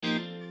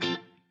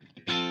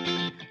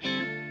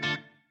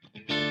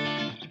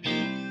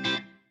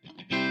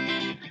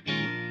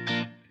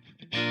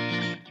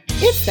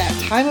It's that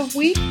time of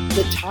week,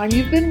 the time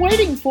you've been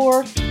waiting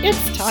for.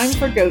 It's time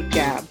for Goat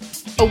Gab,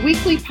 a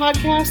weekly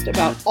podcast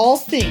about all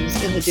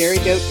things in the dairy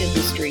goat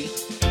industry.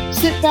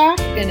 Sit back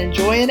and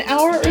enjoy an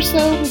hour or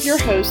so with your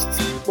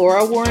hosts,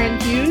 Laura Warren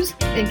Hughes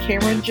and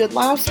Cameron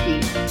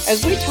Jadlowski,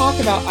 as we talk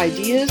about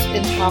ideas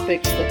and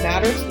topics that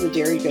matter to the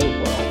dairy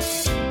goat world.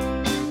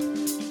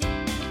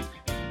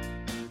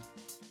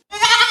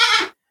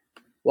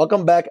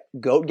 Welcome back,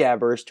 Goat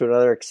Gabbers, to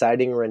another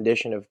exciting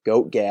rendition of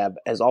Goat Gab.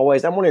 As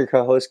always, I'm one of your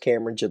co-hosts,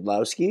 Cameron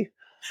Jadlowski.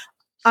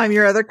 I'm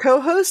your other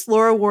co-host,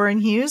 Laura Warren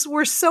Hughes.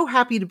 We're so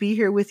happy to be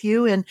here with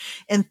you, and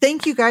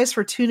thank you guys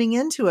for tuning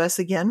in to us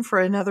again for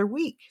another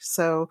week.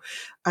 So,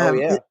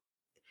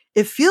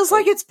 it feels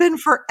like it's been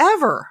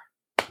forever.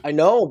 I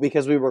know,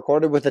 because we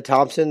recorded with the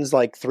Thompsons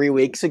like 3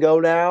 weeks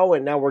ago now,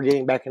 and now we're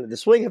getting back into the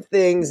swing of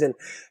things, and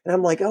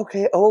I'm like,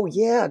 okay, oh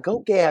yeah,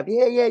 Goat Gab,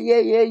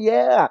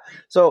 yeah.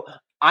 So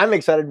I'm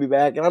excited to be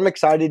back, and I'm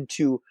excited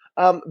to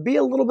be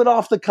a little bit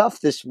off the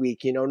cuff this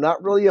week. You know,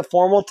 not really a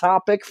formal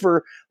topic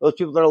for those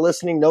people that are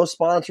listening. No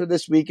sponsor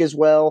this week as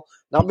well.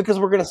 Not because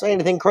we're going to say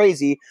anything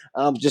crazy.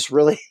 Just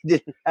really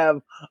didn't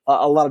have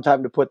a lot of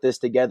time to put this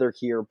together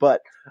here.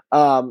 But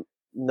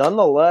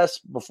nonetheless,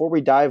 before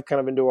we dive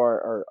kind of into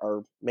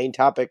our main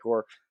topic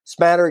or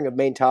smattering of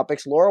main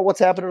topics, Laura,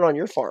 what's happening on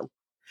your farm?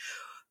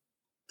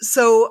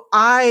 So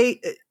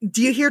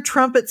do you hear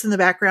trumpets in the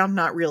background?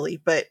 Not really,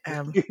 but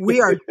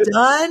we are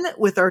done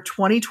with our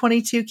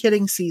 2022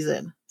 kidding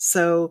season.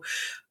 So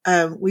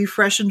we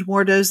freshened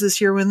more does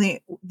this year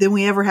than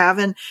we ever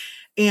have.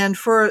 And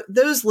for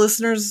those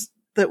listeners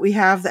that we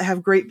have that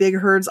have great big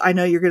herds, I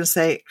know you're going to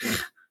say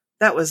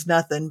that was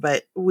nothing,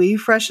 but we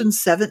freshened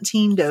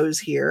 17 does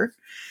here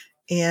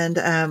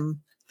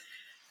and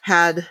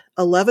had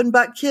 11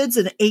 buck kids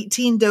and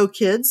 18 doe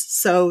kids.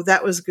 So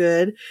that was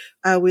good.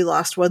 We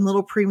lost one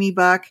little preemie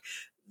buck.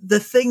 The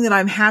thing that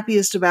I'm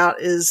happiest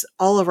about is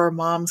all of our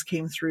moms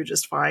came through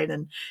just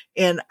fine.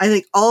 And I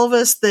think all of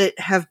us that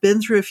have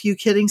been through a few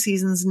kidding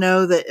seasons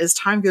know that as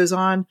time goes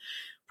on,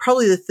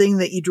 probably the thing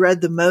that you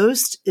dread the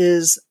most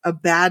is a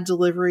bad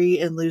delivery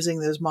and losing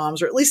those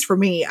moms, or at least for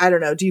me. I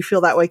don't know. Do you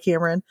feel that way,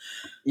 Cameron?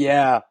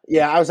 Yeah.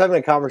 I was having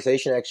a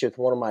conversation actually with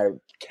one of my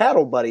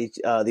cattle buddies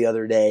the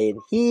other day, and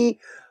he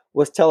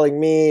was telling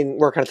me, and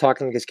we're kind of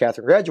talking because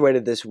Catherine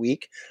graduated this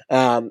week,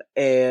 and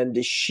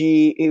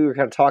we were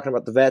kind of talking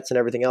about the vets and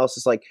everything else.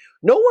 It's like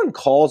no one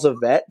calls a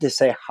vet to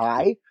say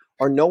hi,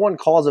 or no one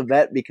calls a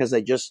vet because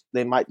they just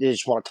want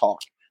to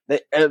talk.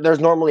 There's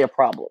normally a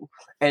problem,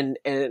 and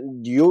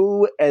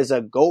you as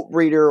a goat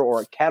breeder or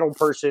a cattle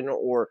person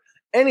or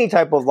any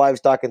type of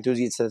livestock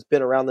enthusiast that's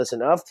been around this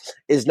enough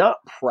is not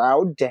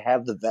proud to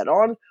have the vet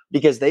on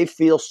because they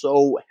feel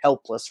so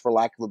helpless, for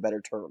lack of a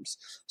better terms.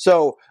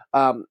 So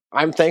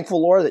I'm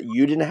thankful, Laura, that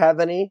you didn't have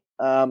any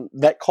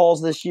vet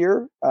calls this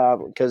year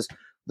because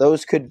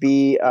those could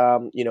be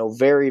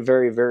very,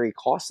 very, very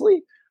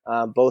costly,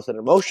 both in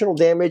emotional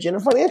damage and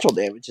in financial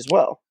damage as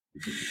well.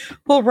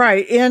 Well,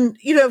 right. And,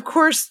 of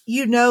course,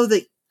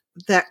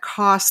 that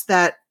cost,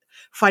 that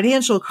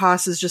financial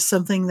cost is just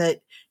something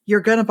that you're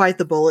going to bite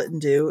the bullet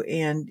and do.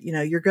 And,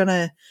 you're going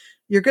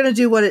to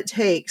do what it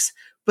takes.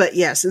 But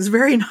yes, it's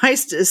very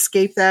nice to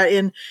escape that.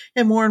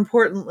 And more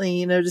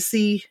importantly, to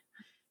see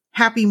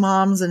happy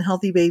moms and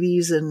healthy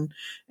babies. And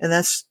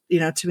that's,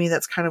 to me,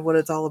 that's kind of what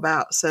it's all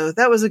about. So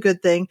that was a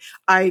good thing.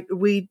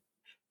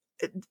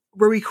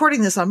 We're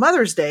recording this on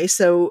Mother's Day.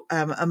 So,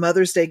 a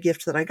Mother's Day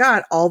gift that I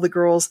got, all the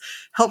girls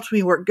helped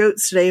me work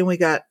goats today, and we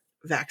got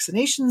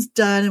vaccinations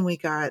done, and we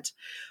got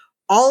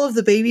all of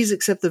the babies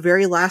except the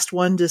very last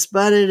one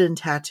disbudded and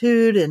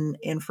tattooed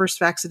and first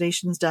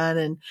vaccinations done.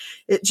 And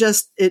it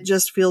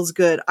just feels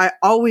good. I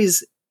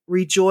always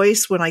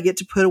rejoice when I get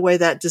to put away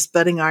that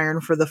disbudding iron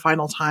for the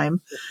final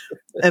time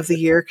of the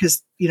year.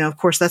 Cause of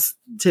course that's,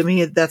 to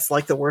me, that's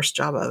like the worst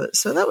job of it.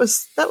 So that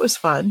was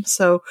fun.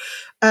 So,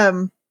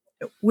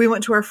 we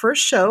went to our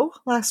first show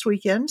last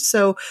weekend.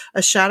 So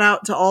a shout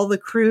out to all the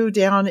crew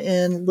down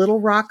in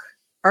Little Rock,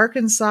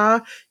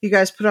 Arkansas. You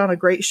guys put on a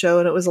great show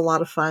and it was a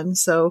lot of fun.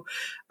 So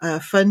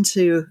fun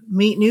to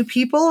meet new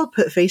people,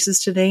 put faces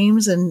to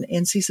names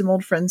and see some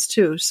old friends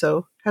too.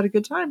 So had a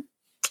good time.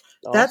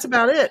 Awesome. That's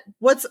about it.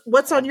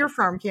 What's on your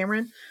farm,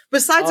 Cameron?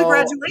 Besides the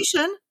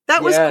graduation,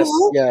 that was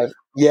cool. Yeah.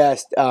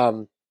 Yes.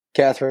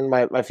 Catherine,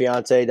 my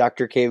fiance,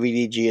 Dr.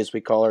 KVDG, as we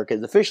call her,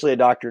 because officially a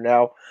doctor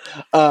now.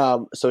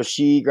 So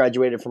she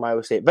graduated from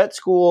Iowa State Vet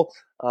School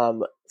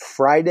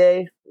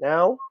Friday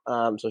now.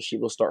 So she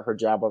will start her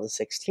job on the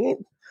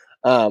 16th.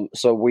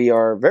 So we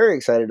are very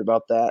excited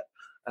about that.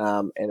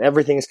 And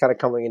everything is kind of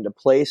coming into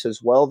place as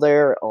well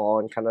there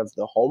on kind of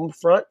the home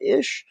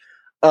front-ish.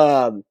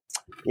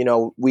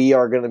 We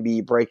are going to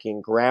be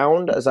breaking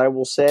ground, as I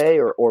will say,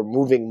 or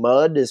moving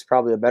mud is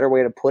probably a better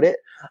way to put it,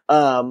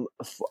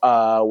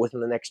 within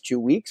the next 2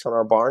 weeks on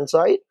our barn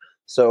site.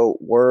 So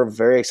we're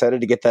very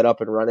excited to get that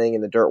up and running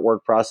and the dirt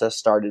work process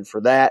started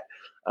for that.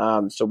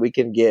 So we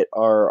can get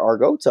our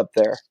goats up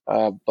there.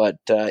 But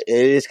it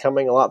is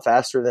coming a lot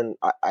faster than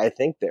I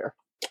think there.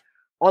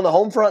 On the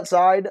home front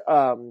side,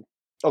 go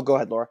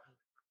ahead, Laura.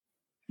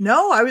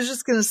 No, I was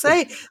just going to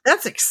say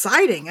that's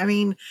exciting. I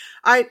mean,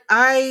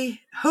 I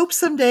hope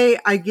someday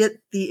I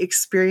get the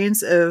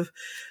experience of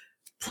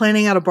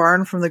planning out a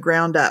barn from the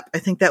ground up. I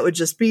think that would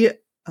just be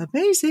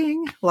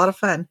amazing. A lot of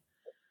fun.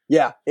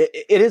 Yeah,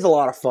 it is a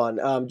lot of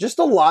fun. Just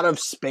a lot of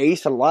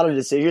space and a lot of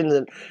decisions.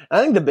 And I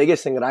think the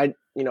biggest thing that I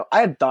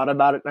had thought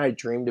about it and I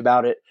dreamed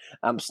about it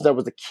since I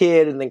was a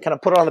kid, and then kind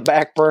of put it on the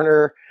back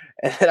burner,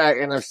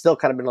 and I've still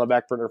kind of been on the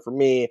back burner for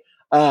me.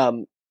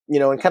 And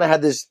kind of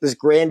had this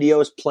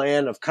grandiose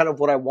plan of kind of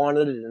what I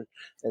wanted,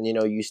 and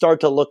you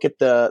start to look at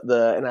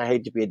the and I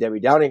hate to be a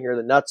Debbie Downer here,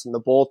 the nuts and the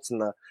bolts and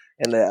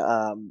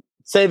the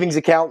savings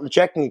account, the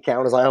checking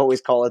account, as I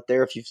always call it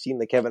there, if you've seen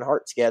the Kevin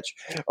Hart sketch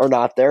or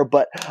not there.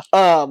 But,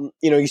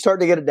 you start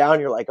to get it down.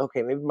 You're like,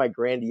 okay, maybe my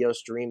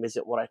grandiose dream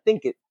isn't what I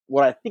think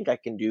I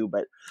can do.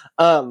 But,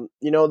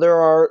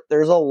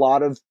 there's a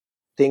lot of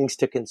things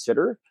to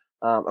consider,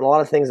 and a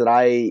lot of things that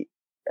I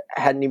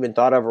hadn't even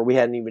thought of, or we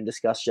hadn't even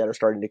discussed yet, are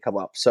starting to come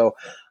up. So,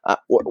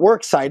 we're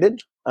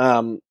excited.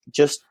 You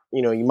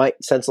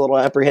might sense a little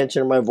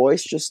apprehension in my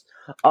voice. Just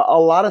a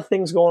lot of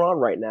things going on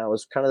right now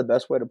is kind of the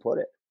best way to put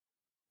it.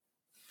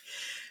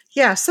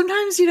 Yeah,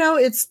 sometimes,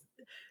 it's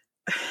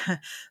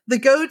the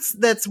goats.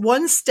 That's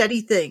one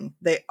steady thing.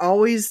 They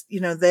always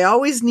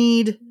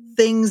need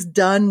things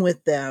done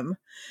with them.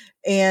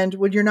 And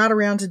when you're not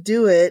around to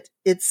do it,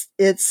 it's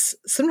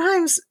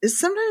sometimes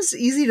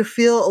easy to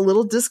feel a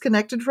little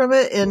disconnected from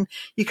it. And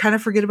you kind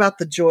of forget about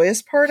the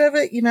joyous part of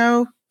it,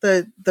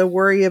 the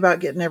worry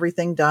about getting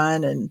everything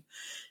done and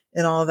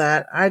all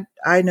that.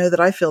 I know that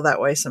I feel that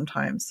way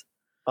sometimes.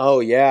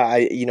 Oh yeah,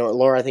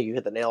 Laura, I think you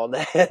hit the nail on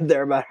the head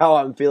there about how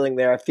I'm feeling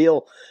there. I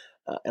feel,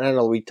 and I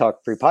know we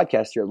talked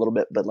pre-podcast here a little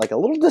bit, but like a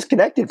little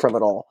disconnected from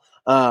it all,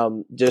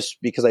 just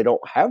because I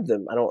don't have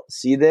them, I don't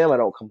see them, I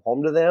don't come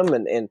home to them,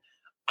 and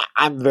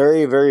I'm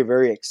very, very,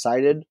 very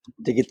excited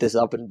to get this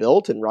up and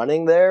built and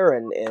running there,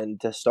 and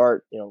to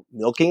start,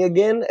 milking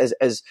again.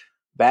 As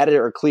bad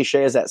or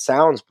cliche as that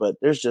sounds, but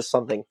there's just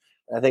something.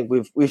 I think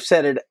we've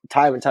said it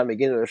time and time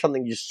again. There's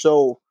something just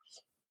so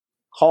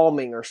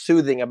calming or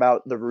soothing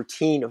about the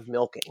routine of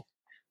milking.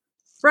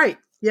 Right.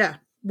 Yeah.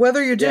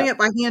 Whether you're doing it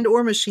by hand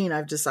or machine,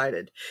 I've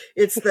decided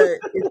it's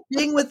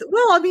being with,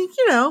 well, I mean,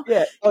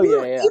 Yeah. Oh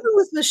yeah. Even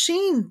with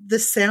machine, the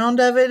sound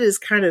of it is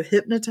kind of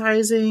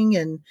hypnotizing,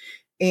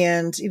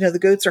 and the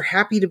goats are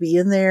happy to be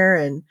in there.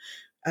 And,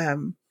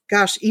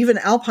 gosh, even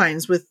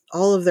alpines with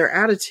all of their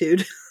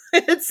attitude,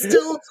 it's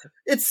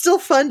still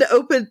fun to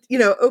open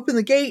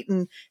the gate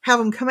and have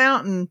them come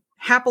out and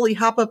happily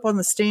hop up on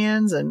the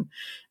stands. And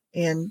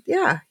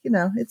yeah,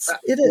 it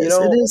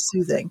is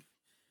soothing.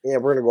 Yeah,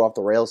 we're gonna go off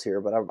the rails here,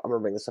 but I'm gonna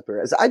bring this up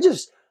here.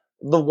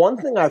 The one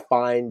thing I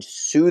find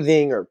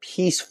soothing or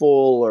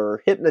peaceful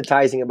or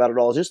hypnotizing about it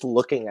all is just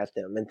looking at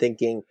them and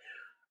thinking,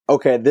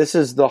 okay, this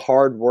is the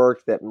hard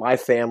work that my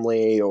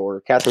family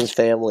or Catherine's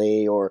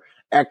family or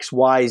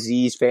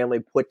XYZ's family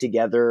put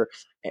together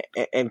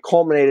and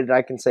culminated.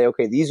 I can say,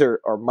 okay, these are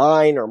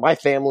mine or my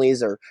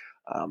family's or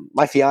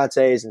my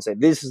fiance's, and say,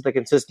 this is the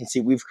consistency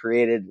we've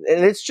created.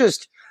 And it's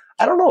just,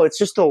 I don't know. It's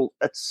just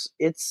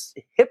it's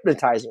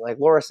hypnotizing, like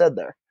Laura said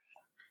there.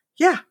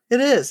 Yeah, it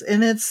is.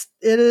 And it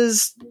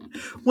is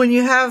when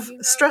you have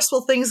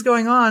stressful things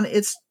going on,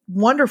 it's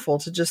wonderful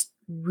to just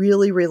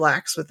really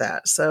relax with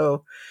that.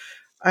 So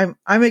I'm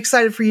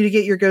excited for you to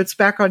get your goats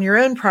back on your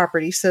own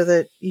property so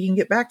that you can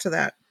get back to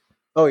that.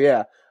 Oh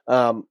yeah.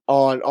 On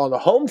the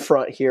home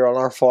front here on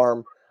our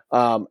farm,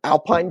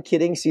 alpine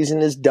kidding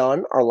season is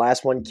done. Our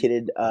last one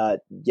kidded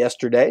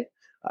yesterday,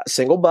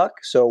 single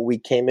buck. So we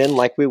came in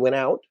like we went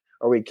out,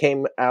 or we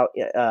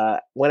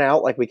went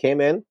out like we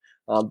came in.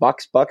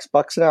 Bucks,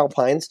 and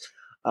alpines.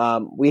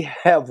 We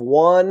have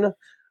one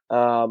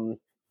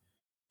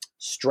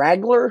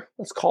straggler.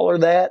 Let's call her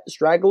that,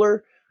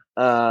 straggler.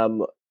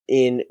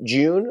 In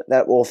June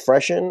that will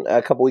freshen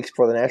a couple weeks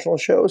before the national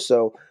show.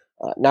 So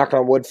knock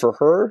on wood for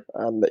her,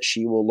 that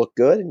she will look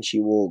good and she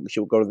will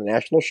go to the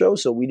national show.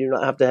 So we do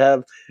not have to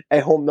have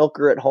a home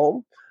milker at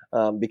home,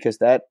 because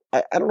that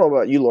I don't know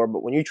about you, Laura,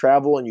 but when you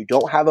travel and you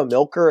don't have a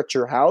milker at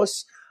your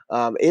house,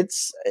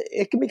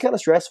 it can be kind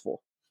of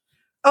stressful.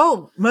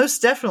 Oh,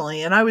 most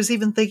definitely. And I was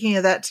even thinking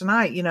of that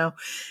tonight.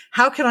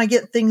 How can I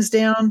get things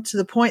down to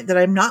the point that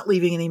I'm not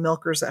leaving any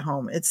milkers at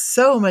home? It's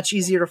so much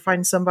easier to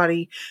find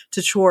somebody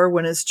to chore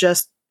when it's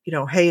just,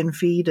 hay and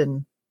feed,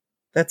 and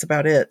that's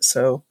about it.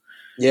 So,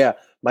 yeah,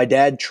 my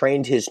dad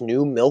trained his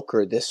new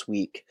milker this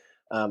week.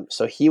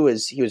 So he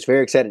was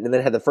very excited, and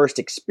then had the first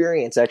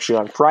experience actually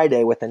on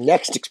Friday, with the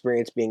next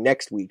experience being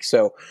next week.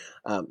 So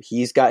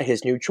he's got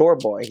his new chore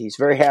boy. He's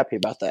very happy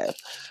about that.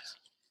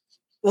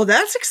 Well,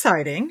 that's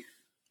exciting.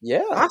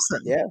 Yeah.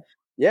 Awesome.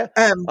 Yeah.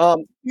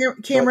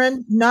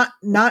 Cameron, not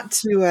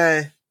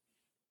to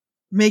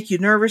make you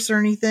nervous or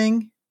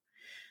anything.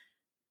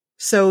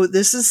 So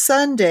this is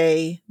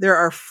Sunday. There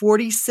are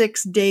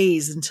 46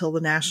 days until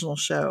the national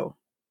show.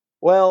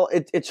 Well,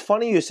 it's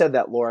funny you said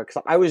that, Laura,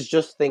 because I was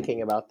just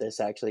thinking about this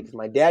actually, because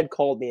my dad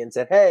called me and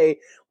said, hey,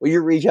 will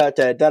you reach out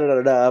to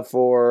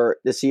to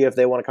see if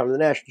they want to come to the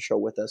national show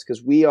with us?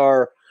 Because we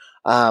are,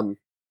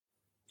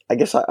 I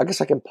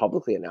guess I can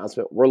publicly announce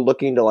it. We're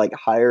looking to like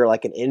hire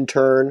like an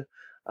intern,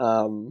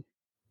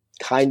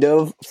 kind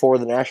of for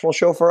the national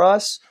show for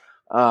us.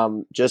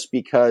 Just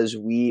because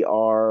we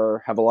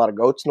have a lot of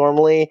goats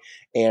normally,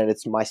 and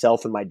it's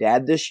myself and my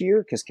dad this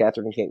year because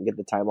Catherine can't get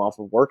the time off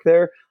of work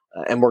there,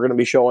 and we're going to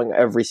be showing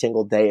every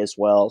single day as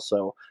well.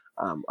 So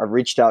I've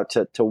reached out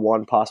to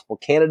one possible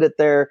candidate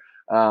there,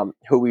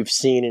 who we've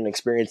seen and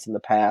experienced in the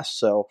past.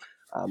 So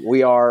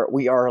we are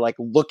like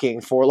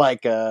looking for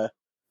like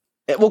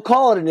we'll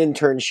call it an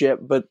internship,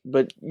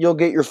 but you'll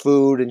get your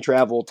food and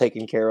travel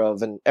taken care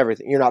of and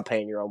everything. You're not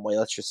paying your own way.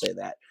 Let's just say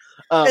that,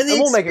 And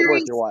and we'll make it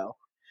worth your while.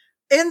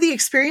 And the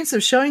experience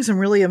of showing some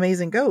really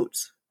amazing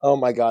goats. Oh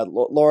my God,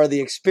 Laura,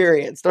 the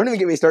experience. Don't even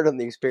get me started on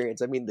the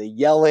experience. I mean, the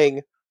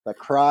yelling, the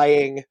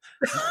crying,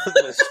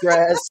 the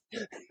stress.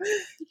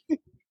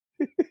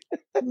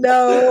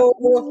 No.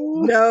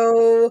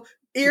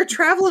 You're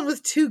traveling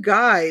with two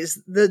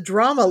guys. The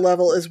drama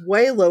level is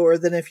way lower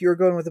than if you were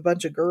going with a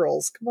bunch of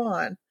girls. Come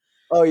on.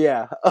 Oh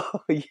yeah.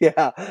 Oh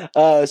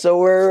yeah.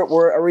 So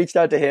I reached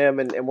out to him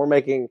and we're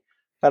making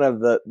kind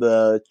of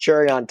the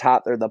cherry on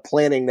top there, the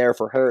planning there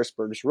for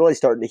Harrisburg is really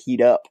starting to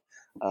heat up.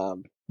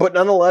 But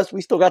nonetheless,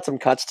 we still got some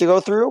cuts to go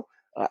through,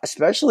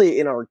 especially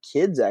in our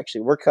kids.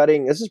 Actually, we're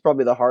cutting. This is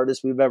probably the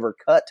hardest we've ever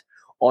cut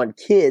on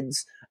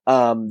kids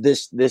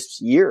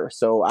this year.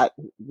 So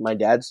my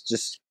dad's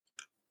just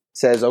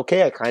says,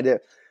 okay, I kind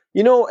of,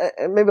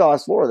 and maybe I'll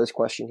ask Laura this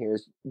question here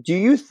is, do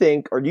you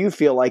think, or do you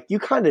feel like you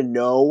kind of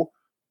know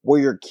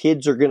where your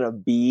kids are going to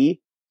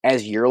be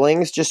as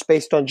yearlings just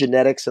based on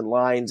genetics and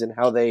lines and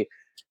how they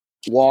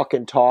walk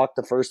and talk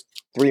the first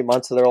 3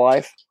 months of their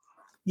life?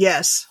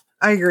 Yes,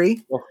 I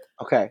agree. Oh,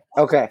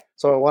 okay.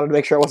 So I wanted to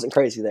make sure I wasn't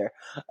crazy there.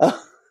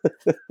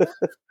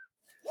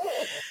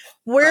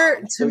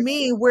 Where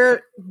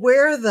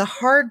the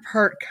hard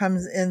part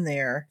comes in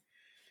there,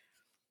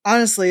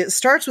 honestly, it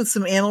starts with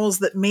some animals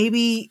that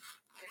maybe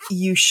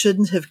you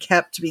shouldn't have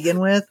kept to begin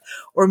with,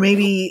 or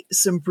maybe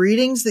some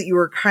breedings that you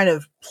were kind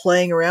of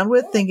playing around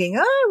with thinking,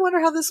 oh, I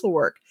wonder how this will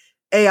work.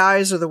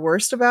 AIs are the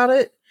worst about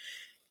it.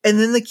 And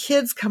then the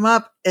kids come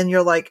up and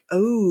you're like,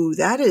 oh,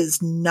 that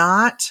is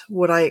not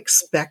what I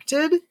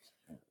expected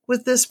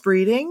with this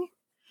breeding.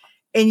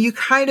 And you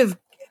kind of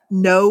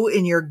know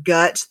in your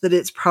gut that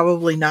it's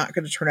probably not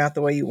going to turn out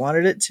the way you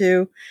wanted it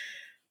to.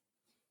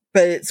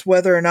 But it's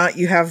whether or not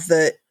you have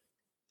the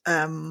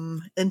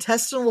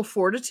intestinal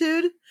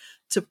fortitude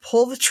to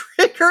pull the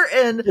trigger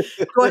and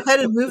go ahead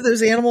and move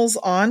those animals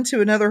on to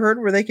another herd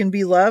where they can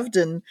be loved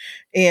and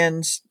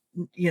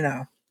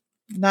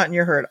not in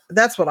your herd.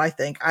 That's what I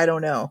think. I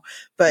don't know.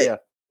 But yeah.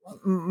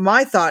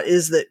 My thought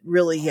is that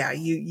really, yeah,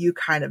 you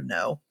kind of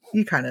know.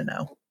 You kind of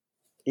know.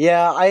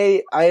 Yeah,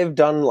 I've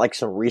done like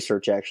some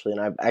research actually,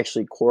 and I've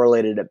actually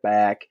correlated it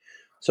back.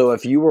 So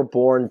if you were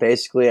born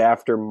basically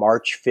after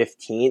March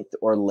 15th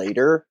or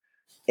later,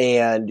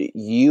 and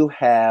you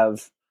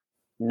have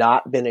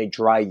not been a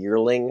dry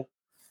yearling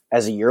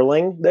as a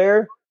yearling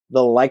there,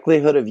 the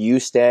likelihood of you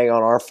staying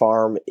on our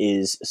farm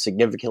is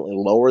significantly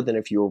lower than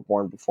if you were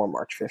born before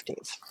March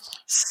 15th.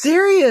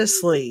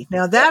 Seriously?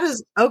 Now that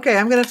is okay.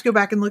 I'm going to have to go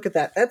back and look at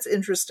that. That's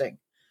interesting.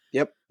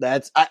 Yep.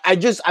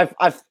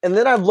 I've and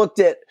then I've looked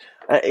at,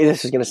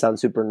 this is going to sound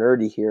super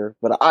nerdy here,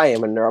 but I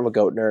am a nerd. I'm a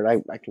goat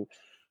nerd. I can,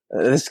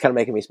 this is kind of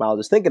making me smile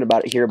just thinking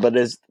about it here, but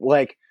it's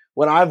like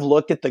when I've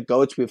looked at the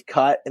goats we've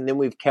cut and then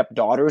we've kept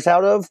daughters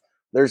out of,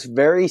 there's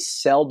very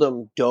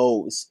seldom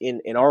does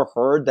in our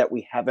herd that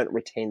we haven't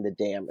retained the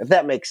dam, if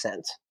that makes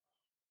sense.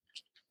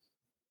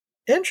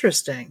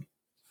 Interesting.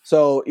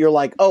 So you're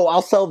like, oh,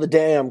 I'll sell the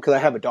dam because I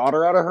have a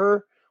daughter out of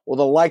her. Well,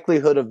 the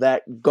likelihood of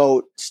that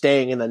goat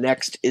staying in the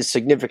next is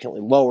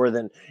significantly lower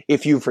than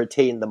if you've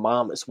retained the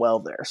mom as well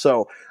there.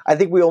 So I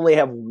think we only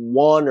have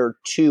one or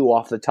two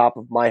off the top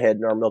of my head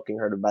in our milking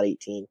herd of about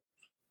 18.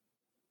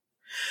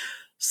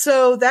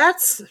 So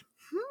that's,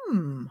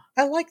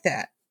 I like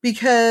that.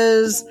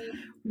 Because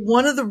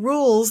one of the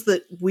rules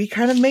that we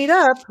kind of made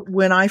up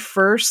when I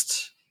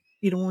first,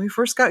 when we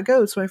first got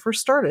goats, when I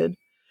first started,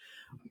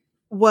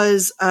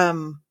 was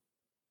that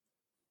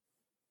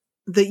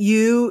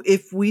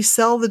if we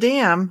sell the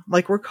dam,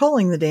 like we're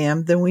culling the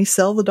dam, then we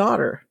sell the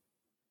daughter.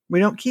 We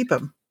don't keep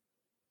them.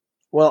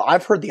 Well,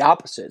 I've heard the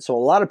opposite. So a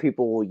lot of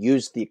people will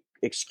use the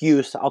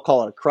excuse, I'll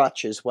call it a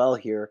crutch as well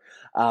here,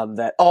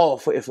 that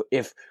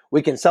if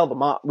we can sell the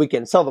mom, we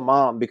can sell the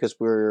mom because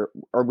we're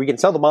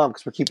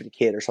keeping a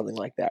kid or something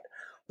like that.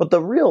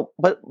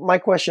 But my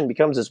question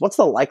becomes is, what's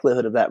the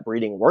likelihood of that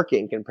breeding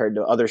working compared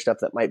to other stuff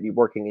that might be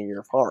working in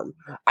your farm?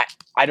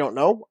 I don't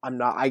know.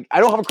 I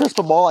don't have a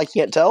crystal ball. I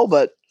can't tell,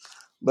 but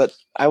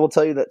I will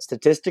tell you that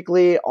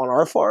statistically on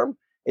our farm,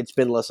 it's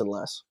been less and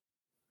less.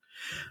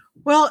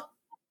 Well,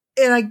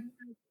 and I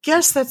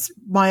guess that's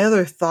my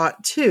other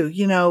thought too.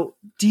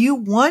 Do you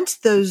want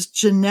those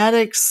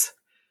genetics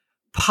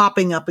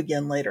popping up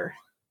again later?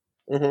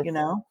 Mm-hmm.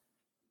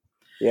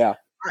 Yeah.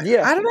 I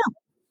don't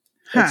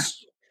know.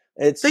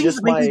 It's things just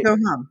that make me go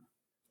hum.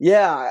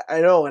 Yeah,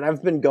 I know. And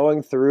I've been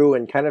going through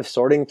and kind of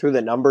sorting through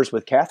the numbers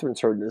with Catherine's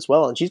herd as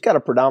well. And she's got a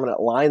predominant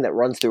line that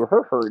runs through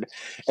her herd.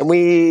 And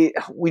we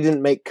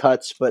didn't make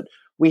cuts, but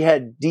we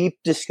had deep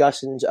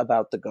discussions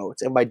about the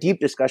goats. And by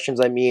deep discussions,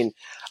 I mean,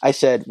 I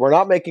said, we're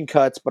not making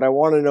cuts, but I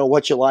want to know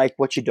what you like,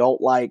 what you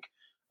don't like.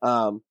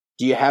 Do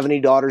you have any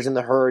daughters in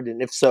the herd?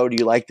 And if so, do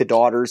you like the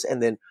daughters?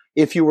 And then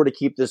if you were to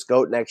keep this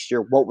goat next year,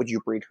 what would you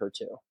breed her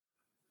to?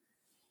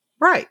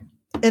 Right.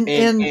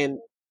 And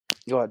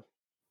go ahead.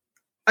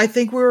 I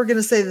think we were going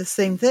to say the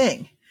same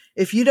thing.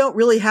 If you don't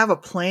really have a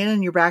plan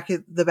in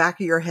the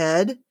back of your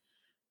head,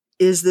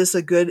 is this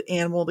a good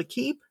animal to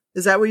keep?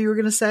 Is that what you were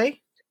going to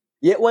say?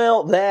 Yeah,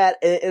 well, that,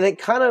 and it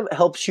kind of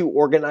helps you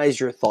organize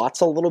your thoughts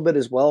a little bit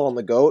as well on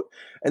the goat.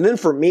 And then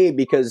for me,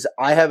 because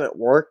I haven't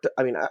worked,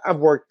 I mean, I've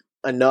worked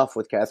enough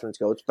with Catherine's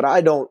goats, but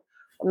I'm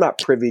not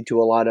privy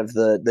to a lot of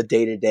the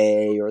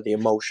day-to-day or the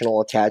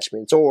emotional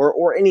attachments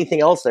or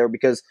anything else there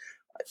because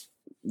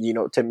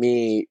to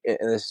me, and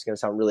this is going to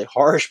sound really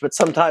harsh, but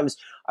sometimes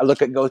I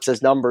look at goats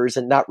as numbers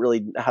and not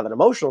really have an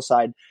emotional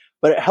side,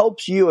 but it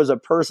helps you as a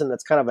person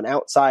that's kind of an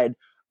outside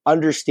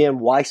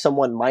understand why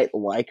someone might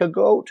like a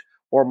goat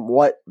or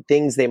what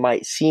things they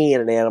might see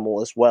in an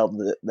animal as well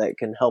that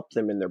can help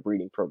them in their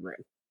breeding program.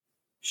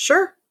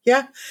 Sure.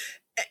 Yeah.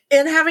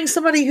 And having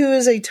somebody who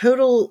is a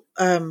total,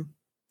 who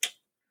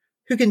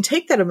can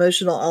take that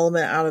emotional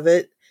element out of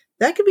it,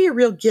 that could be a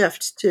real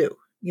gift too,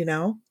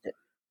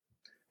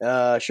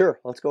 Sure.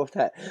 Let's go with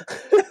that.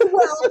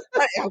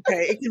 Well,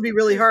 okay. It can be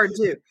really hard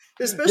too,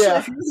 especially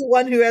if you're the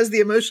one who has the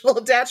emotional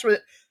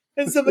attachment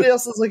and somebody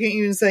else is looking at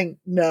you and saying,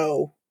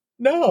 no.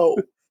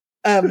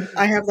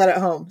 I have that at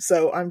home,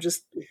 so I'm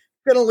just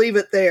going to leave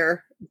it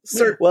there.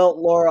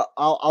 Well, Laura,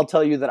 I'll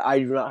tell you that I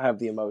do not have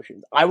the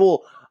emotions. I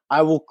will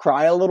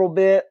cry a little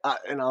bit,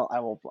 and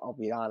I'll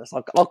be honest.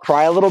 I'll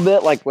cry a little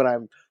bit, like when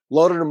I'm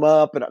loading them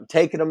up and I'm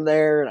taking them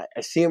there, and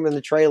I see them in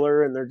the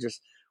trailer, and they're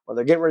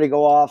getting ready to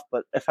go off.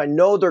 But if I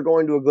know they're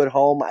going to a good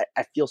home,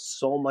 I feel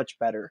so much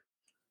better.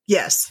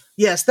 Yes,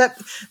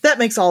 that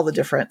makes all the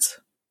difference.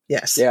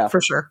 Yes, yeah,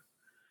 for sure.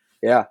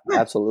 Yeah,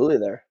 absolutely.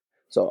 There.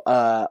 So,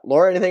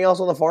 Laura, anything else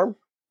on the farm?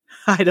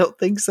 I don't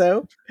think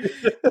so.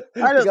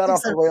 I don't got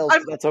off the rails.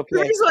 That's okay.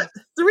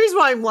 The reason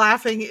why I'm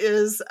laughing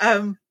is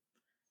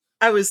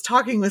I was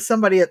talking with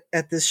somebody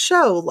at this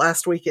show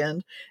last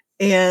weekend,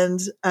 and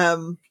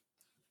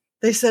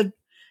they said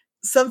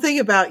something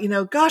about,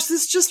 gosh,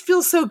 this just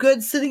feels so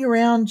good sitting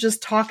around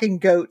just talking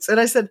goats. And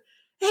I said,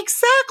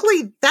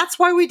 exactly. That's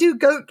why we do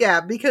Goat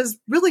Gab, because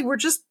really we're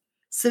just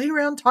sitting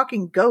around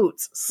talking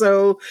goats.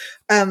 So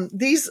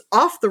these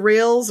off the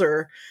rails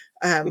or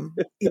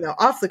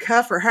off the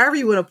cuff or however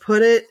you want to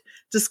put it,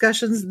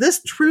 discussions,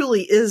 this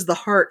truly is the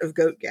heart of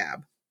Goat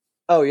Gab.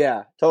 Oh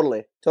yeah,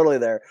 totally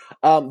there.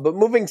 But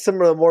moving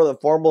some of the more of the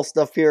formal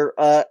stuff here,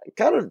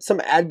 kind of some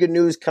ADGA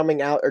news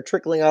coming out or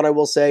trickling out, I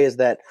will say, is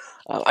that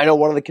I know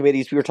one of the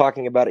committees, we were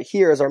talking about it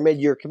here, as our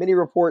mid-year committee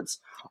reports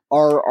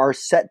are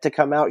set to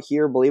come out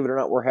here. Believe it or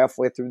not, we're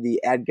halfway through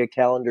the ADGA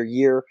calendar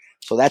year,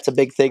 so that's a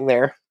big thing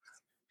there.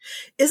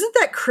 Isn't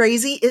that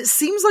crazy? It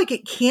seems like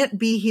it can't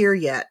be here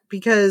yet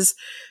because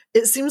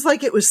it seems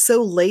like it was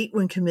so late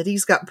when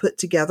committees got put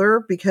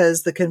together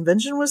because the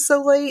convention was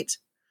so late.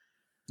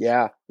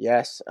 Yeah.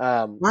 Yes.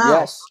 Wow.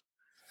 Yes.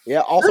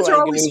 Yeah. Also, those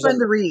are always fun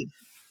to read.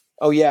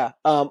 Oh yeah.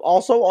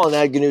 Also on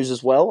ADGA news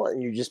as well,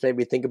 and you just made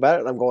me think about it.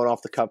 And I'm going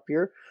off the cuff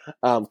here.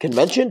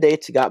 Convention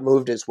dates got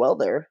moved as well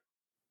there.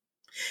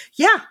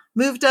 Yeah,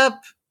 moved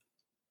up,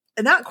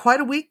 not quite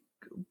a week,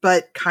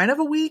 but kind of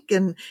a week,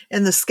 and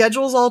the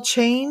schedule's all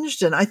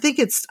changed, and I think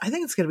it's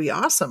going to be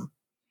awesome.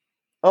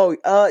 Oh,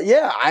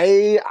 yeah,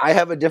 I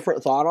have a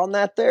different thought on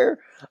that there.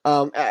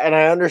 And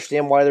I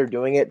understand why they're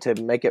doing it to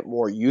make it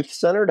more youth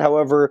centered.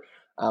 However,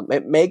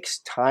 it makes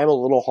time a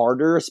little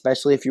harder,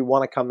 especially if you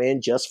want to come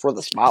in just for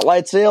the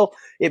spotlight sale,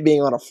 it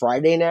being on a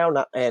Friday now,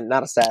 not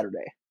a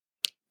Saturday.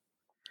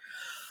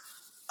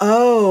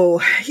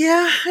 Oh,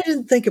 yeah, I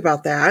didn't think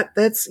about that.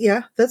 That's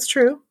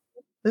true.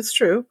 That's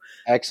true.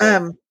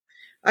 Excellent.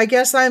 I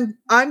guess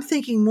I'm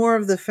thinking more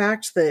of the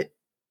fact that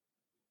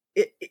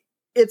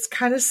it's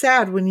kind of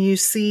sad when you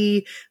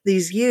see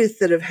these youth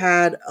that have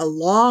had a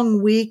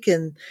long week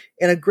and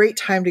a great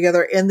time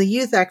together, and the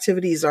youth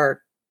activities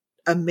are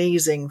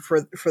amazing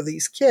for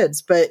these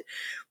kids, but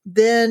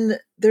then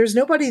there's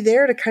nobody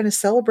there to kind of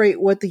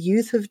celebrate what the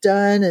youth have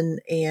done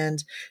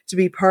and to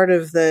be part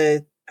of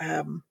the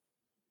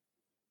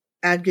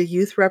ADGA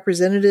youth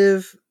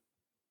representative,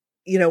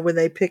 when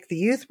they pick the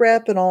youth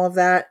rep and all of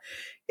that.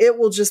 It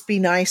will just be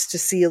nice to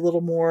see a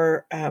little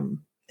more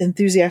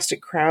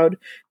enthusiastic crowd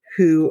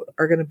who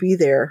are going to be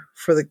there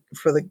for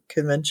the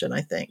convention,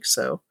 I think.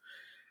 So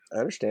I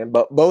understand,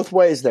 but both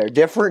ways there,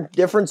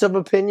 difference of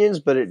opinions,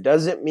 but it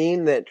doesn't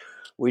mean that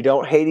we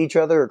don't hate each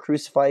other or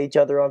crucify each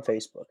other on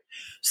Facebook.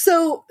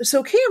 So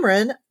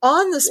Cameron,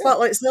 on the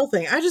Spotlight Sale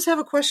thing, I just have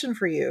a question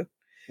for you.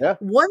 Yeah.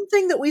 One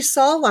thing that we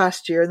saw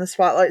last year in the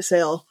Spotlight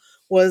Sale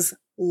was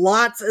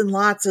lots and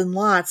lots and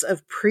lots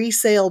of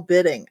pre-sale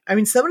bidding. I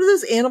mean, some of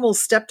those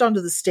animals stepped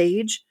onto the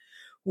stage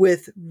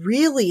with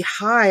really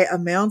high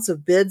amounts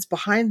of bids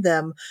behind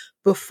them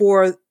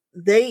before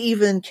they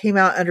even came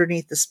out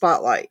underneath the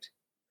spotlight.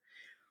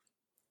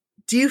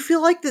 Do you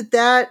feel like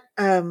that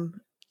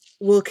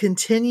will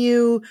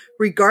continue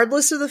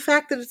regardless of the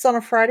fact that it's on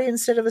a Friday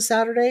instead of a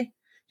Saturday?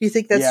 Do you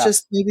think that's Yeah.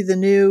 just maybe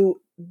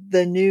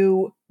the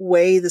new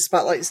way the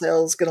spotlight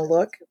sale is going to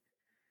look?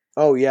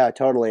 Oh yeah,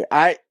 totally.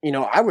 I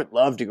would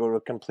love to go to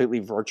a completely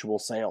virtual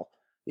sale.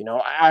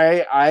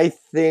 I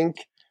think,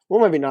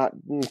 well, maybe not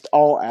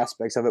all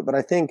aspects of it, but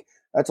I think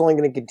that's only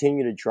going to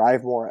continue to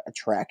drive more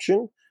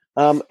attraction.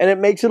 And it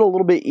makes it a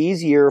little bit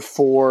easier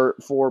for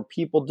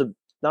people to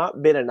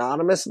not bid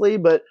anonymously,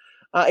 but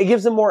it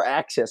gives them more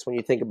access when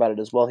you think about it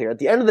as well. Here, at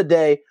the end of the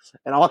day,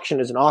 an auction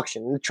is an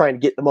auction. You're trying to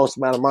get the most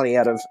amount of money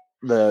out of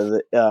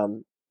the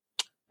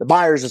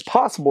buyers as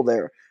possible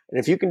there. And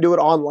if you can do it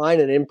online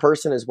and in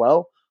person as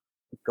well,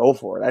 go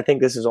for it. I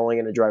think this is only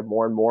going to drive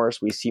more and more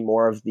as we see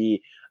more of the,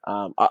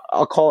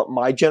 I'll call it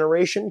my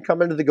generation,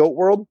 come into the goat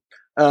world,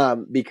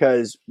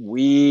 because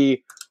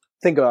we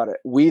think about it.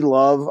 We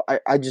love.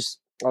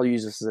 I'll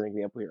use this as an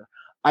example here.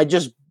 I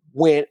just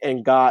went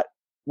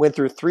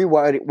through 3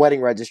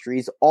 wedding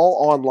registries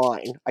all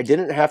online. I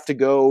didn't have to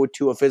go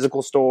to a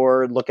physical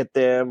store and look at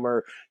them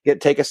or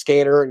take a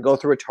scanner and go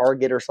through a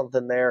Target or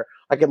something there.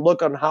 I can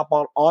hop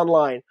on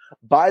online,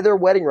 buy their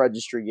wedding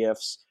registry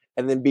gifts,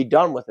 and then be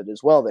done with it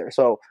as well there.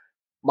 So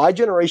my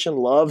generation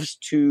loves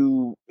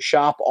to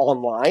shop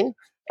online,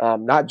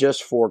 not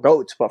just for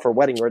goats, but for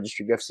wedding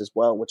registry gifts as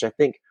well, which I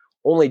think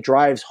only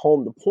drives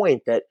home the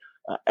point that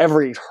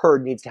every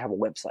herd needs to have a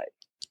website.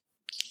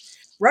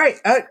 Right.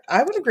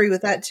 I would agree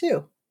with that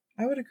too.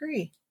 I would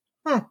agree.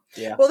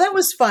 Yeah. Well, that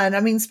was fun.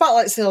 I mean,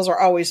 spotlight sales are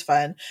always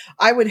fun.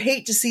 I would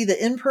hate to see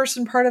the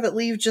in-person part of it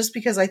leave, just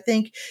because I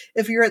think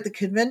if you're at the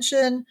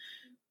convention,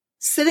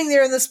 sitting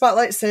there in the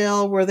spotlight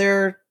sale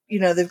where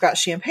they've got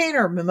champagne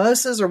or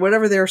mimosas or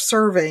whatever they're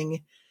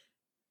serving,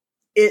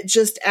 it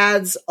just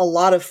adds a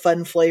lot of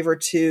fun flavor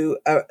to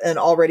an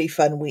already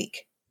fun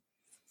week.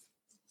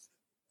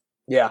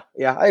 Yeah,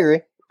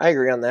 I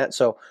agree on that.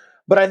 So,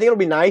 but I think it'll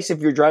be nice if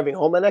you're driving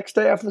home the next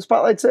day after the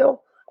spotlight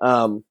sale,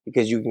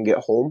 because you can get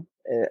home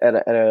at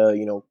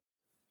a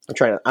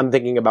I'm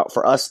thinking about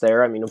for us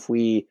there. I mean, if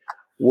we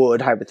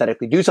would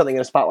hypothetically do something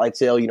in a spotlight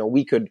sale,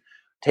 we could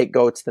take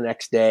goats the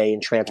next day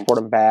and transport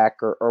them back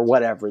or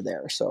whatever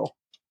there. So,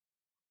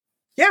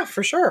 yeah,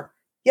 for sure.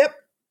 Yep.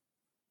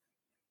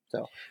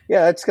 So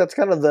yeah, that's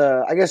kind of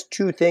I guess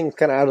 2 things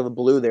kind of out of the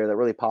blue there that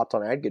really popped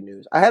on. I had good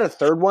news. I had a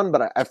third one,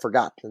 but I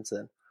forgot since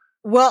then.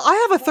 Well,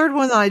 I have a third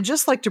one that I'd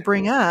just like to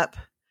bring up.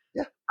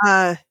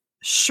 Yeah.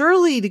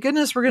 Surely to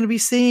goodness, we're going to be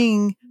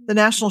seeing the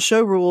national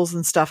show rules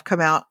and stuff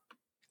come out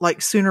like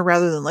sooner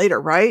rather than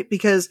later, right?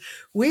 Because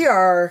we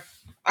are,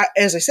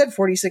 as I said,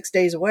 46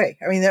 days away.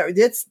 I mean,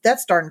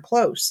 that's darn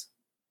close.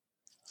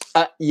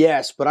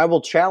 Yes, but I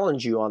will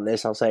challenge you on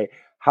this. I'll say,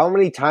 how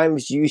many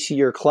times do you see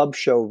your club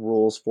show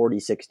rules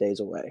 46 days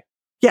away?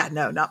 Yeah,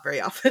 no, not very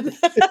often.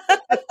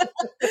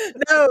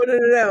 No.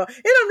 And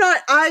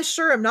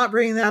I'm not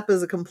bringing that up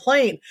as a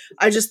complaint.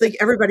 I just think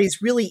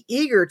everybody's really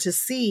eager to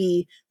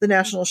see the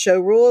national show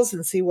rules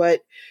and see what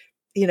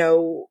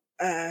things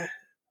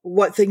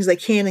they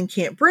can and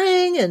can't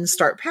bring, and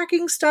start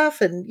packing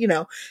stuff and,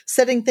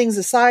 setting things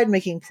aside,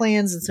 making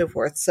plans and so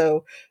forth.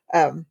 So,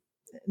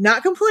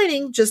 not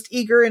complaining, just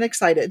eager and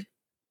excited.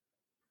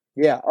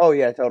 Yeah. Oh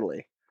yeah,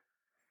 totally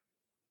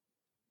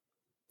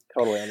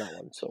on that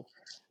one.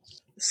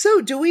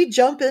 So do we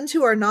jump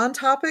into our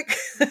non-topic?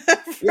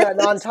 Yeah,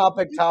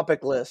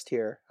 topic list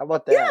here. How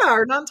about that? Yeah,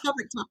 our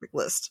non-topic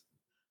list.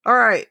 All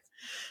right.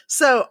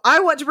 So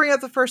I want to bring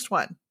up the first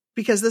one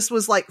because this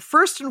was like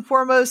first and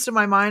foremost in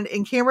my mind.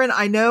 And Cameron,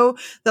 I know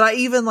that I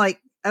even I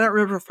don't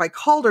remember if I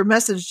called or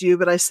messaged you,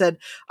 but I said,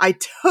 I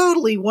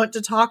totally want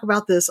to talk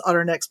about this on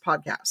our next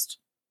podcast.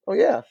 Oh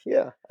yeah.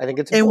 I think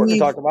it's important to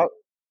talk about.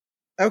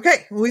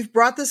 Okay. We've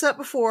brought this up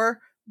before,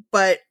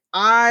 but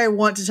I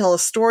want to tell a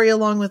story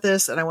along with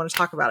this, and I want to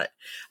talk about it.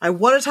 I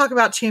want to talk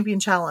about Champion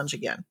Challenge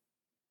again.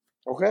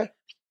 Okay.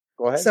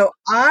 Go ahead. So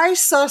I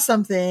saw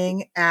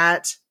something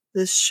at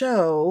this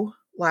show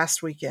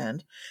last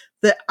weekend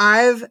that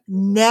I've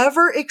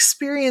never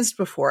experienced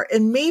before.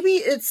 And maybe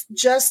it's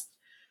just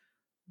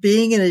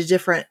being in a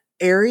different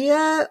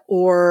area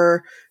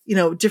or,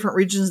 different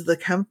regions of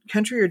the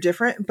country are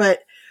different. But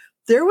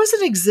there was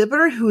an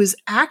exhibitor who is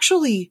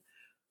actually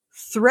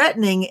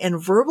threatening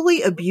and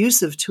verbally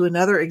abusive to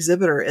another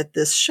exhibitor at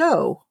this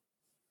show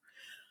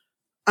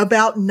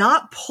about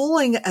not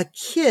pulling a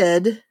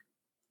kid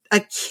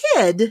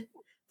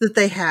that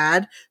they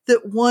had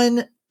that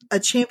won a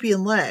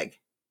champion leg.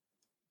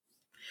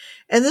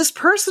 And this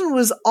person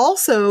was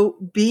also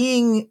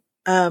being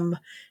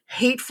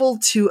hateful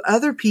to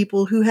other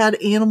people who had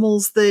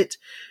animals that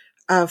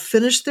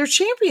finished their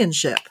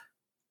championship.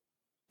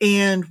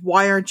 And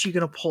why aren't you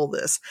going to pull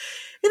this?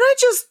 And I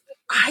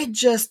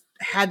just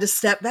had to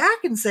step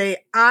back and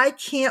say, I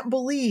can't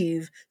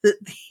believe that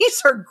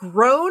these are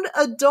grown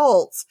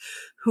adults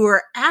who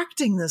are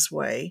acting this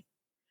way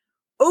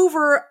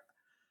over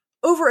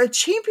over a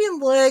champion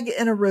leg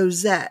and a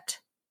rosette,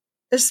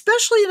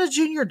 especially in a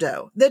junior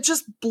doe. That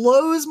just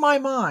blows my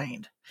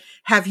mind.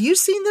 Have you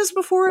seen this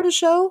before at a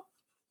show?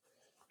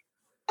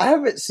 I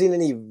haven't seen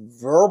any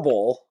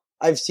verbal.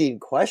 I've seen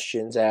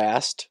questions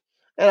asked,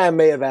 and I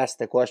may have asked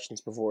the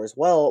questions before as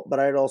well, but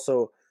I've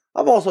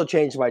also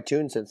changed my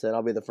tune since then.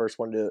 I'll be the first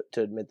one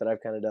to admit that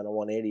I've kind of done a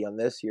 180 on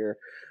this year.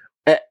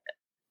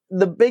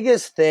 The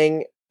biggest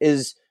thing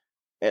is,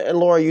 and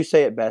Laura, you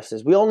say it best,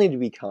 is we all need to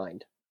be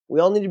kind. We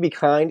all need to be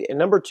kind. And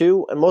number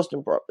two, and most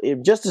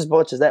important, just as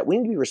much as that, we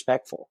need to be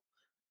respectful.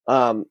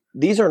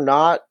 These are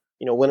not,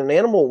 when an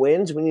animal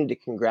wins, we need to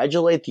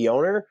congratulate the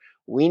owner.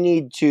 We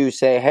need to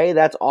say, hey,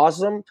 that's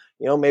awesome.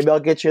 Maybe I'll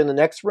get you in the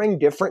next ring.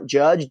 Different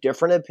judge,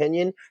 different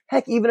opinion.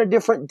 Heck, even a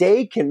different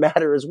day can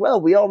matter as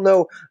well. We all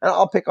know, and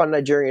I'll pick on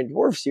Nigerian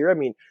dwarfs here. I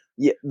mean,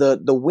 the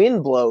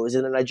wind blows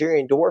and the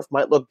Nigerian dwarf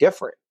might look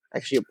different.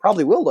 Actually, it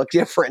probably will look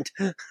different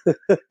in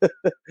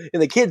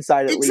the kid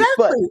side at least.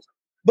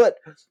 But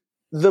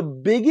the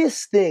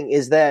biggest thing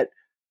is that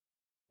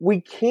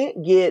we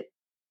can't get,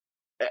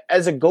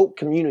 as a goat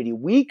community,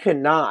 we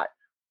cannot,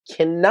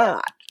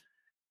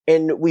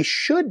 and we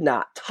should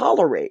not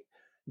tolerate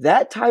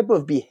that type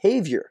of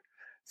behavior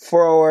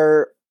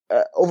for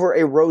over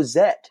a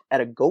rosette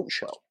at a goat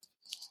show.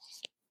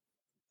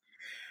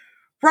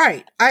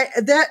 Right.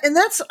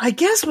 That's I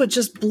guess what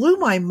just blew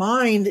my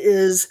mind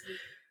is,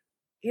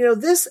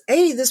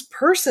 this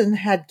person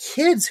had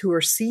kids who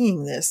were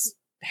seeing this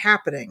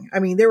happening. I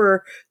mean, there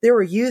were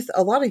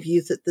a lot of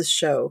youth at this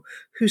show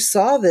who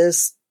saw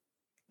this,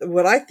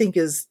 what I think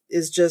is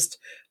just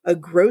a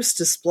gross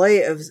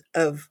display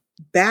of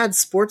bad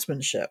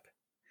sportsmanship.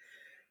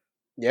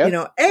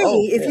 Yeah.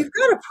 If you've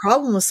got a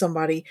problem with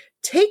somebody,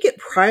 take it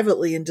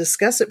privately and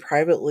discuss it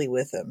privately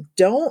with them.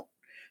 Don't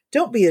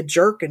be a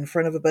jerk in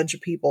front of a bunch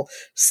of people.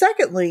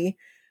 Secondly,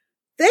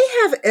 they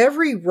have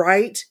every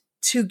right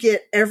to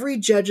get every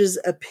judge's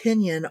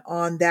opinion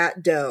on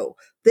that doe.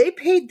 They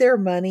paid their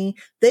money.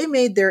 They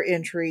made their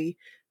entry.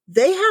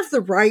 They have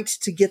the right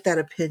to get that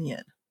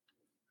opinion.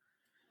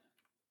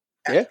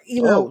 Yeah.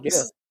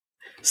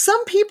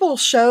 Some people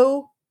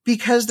show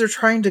because they're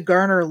trying to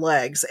garner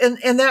legs, and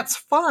that's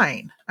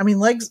fine. I mean,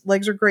 legs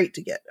are great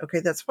to get.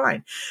 Okay, that's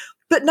fine.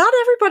 But not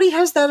everybody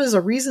has that as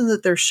a reason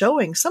that they're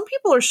showing. Some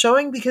people are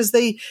showing because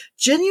they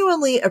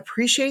genuinely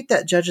appreciate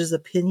that judge's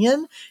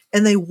opinion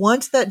and they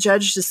want that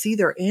judge to see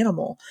their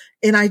animal.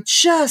 And I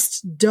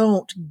just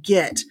don't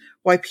get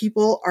why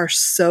people are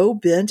so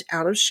bent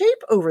out of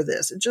shape over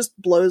this. It just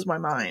blows my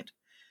mind.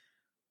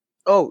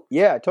 Oh,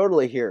 yeah,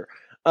 totally here.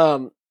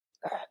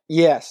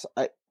 Yes,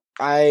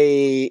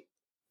 it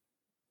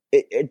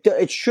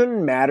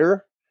shouldn't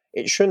matter.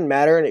 It shouldn't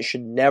matter, and it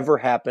should never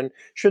happen. It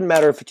shouldn't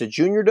matter if it's a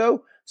junior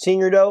doe,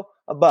 senior doe,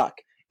 a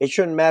buck. It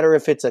shouldn't matter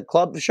if it's a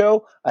club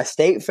show, a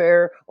state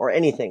fair, or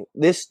anything.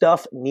 This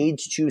stuff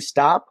needs to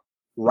stop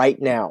right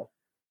now.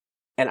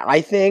 And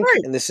I think,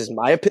 and this is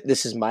my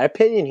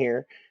opinion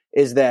here,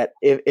 is that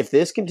if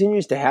this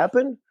continues to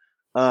happen,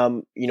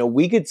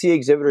 we could see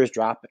exhibitors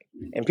dropping.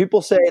 And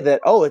people say that,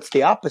 oh, it's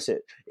the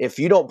opposite. If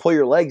you don't pull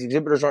your legs,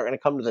 exhibitors aren't going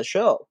to come to the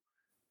show.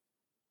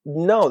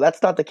 No,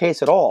 that's not the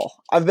case at all.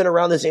 I've been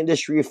around this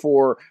industry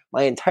for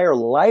my entire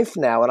life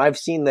now, and I've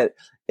seen that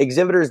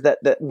exhibitors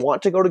that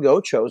want to go to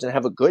goat shows and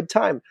have a good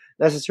time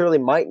necessarily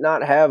might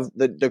not have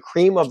the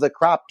cream of the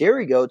crop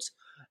dairy goats,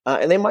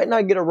 and they might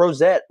not get a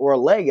rosette or a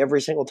leg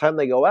every single time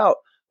they go out,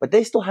 but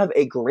they still have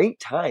a great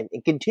time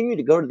and continue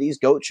to go to these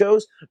goat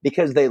shows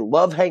because they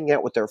love hanging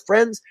out with their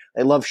friends,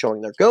 they love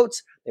showing their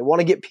goats, they want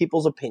to get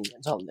people's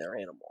opinions on their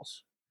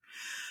animals.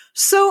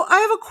 So I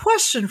have a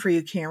question for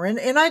you, Cameron,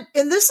 and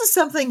this is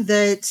something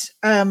that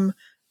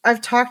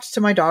I've talked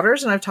to my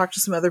daughters and I've talked to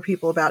some other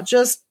people about,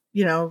 just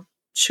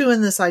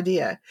chewing this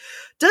idea.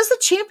 Does the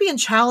Champion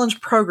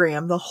Challenge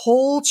program, the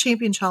whole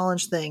Champion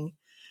Challenge thing,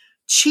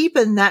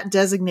 cheapen that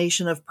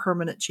designation of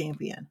permanent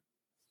champion?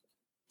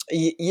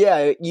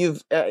 Yeah,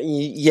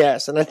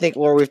 yes, and I think,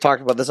 Laura, we've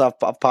talked about this off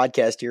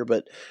podcast here,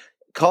 but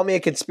call me a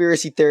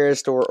conspiracy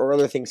theorist or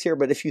other things here,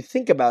 but if you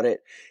think about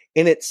it,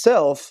 in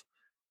itself,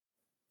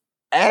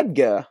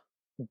 ADGA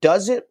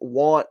doesn't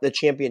want the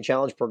Champion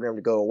Challenge program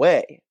to go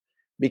away,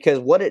 because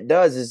what it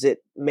does is it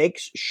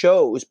makes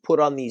shows put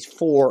on these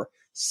 4,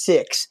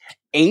 6,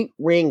 8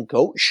 ring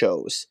goat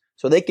shows.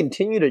 So they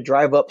continue to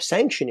drive up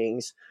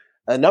sanctionings,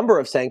 a number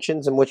of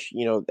sanctions in which,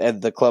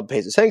 the club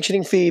pays a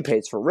sanctioning fee,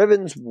 pays for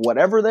ribbons,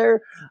 whatever there.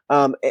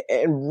 And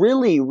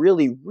really,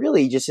 really,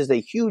 really just is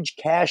a huge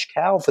cash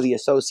cow for the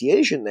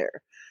association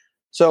there.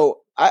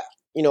 So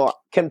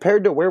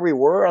compared to where we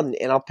were, and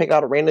I'll pick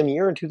out a random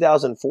year in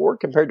 2004,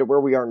 compared to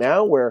where we are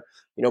now, where,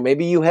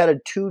 maybe you had a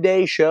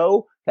 2-day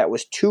show that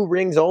was 2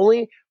 rings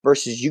only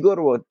versus you go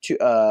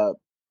to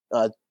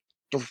a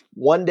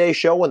 1-day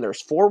show when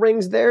there's 4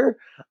 rings there.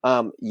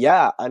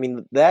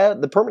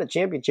 The permanent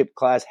championship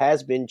class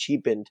has been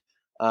cheapened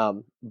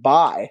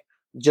by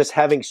just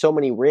having so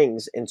many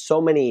rings and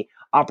so many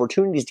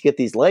opportunities to get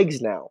these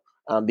legs now,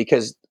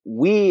 because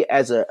we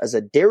as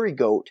a dairy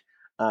goat,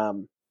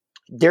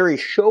 dairy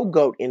show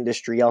goat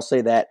industry, I'll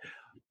say that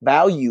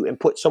value and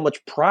put so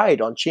much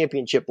pride on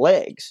championship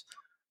legs.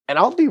 And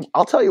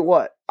I'll tell you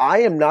what, I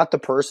am not the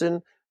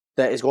person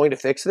that is going to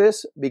fix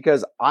this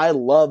because I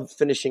love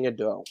finishing a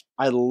doe.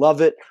 I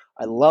love it.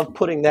 I love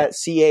putting that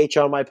CH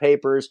on my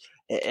papers.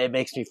 It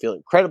makes me feel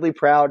incredibly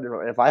proud.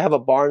 And if I have a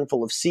barn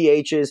full of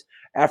CHs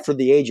after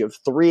the age of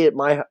 3 at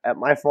my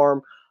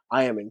farm,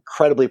 I am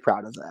incredibly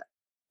proud of that.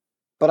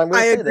 But I'm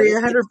going to say agree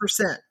that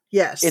 100%.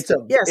 Yes. it's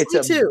me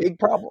a too. big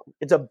problem.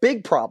 It's a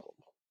big problem.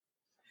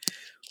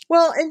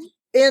 Well,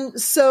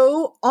 and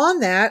so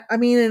on that, I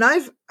mean, and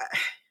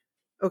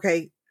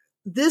okay,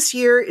 this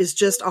year is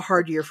just a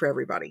hard year for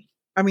everybody.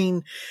 I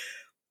mean,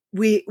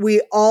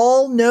 we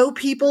all know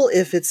people,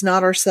 if it's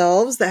not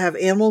ourselves, that have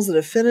animals that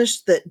have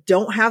finished that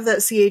don't have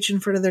that CH in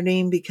front of their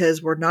name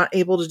because we're not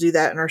able to do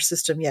that in our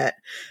system yet.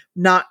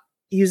 Not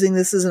using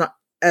this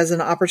as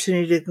an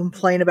opportunity to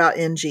complain about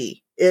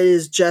NG. It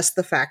is just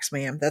the facts,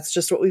 ma'am. That's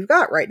just what we've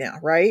got right now,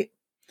 right?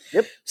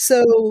 Yep.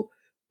 So,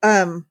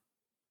 certain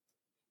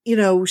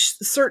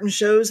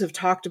shows have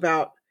talked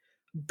about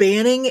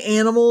banning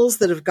animals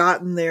that have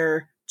gotten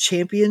their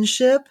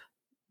championship,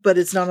 but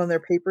it's not on their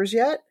papers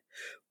yet,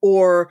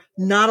 or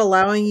not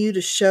allowing you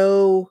to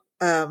show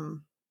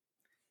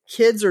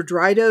kids or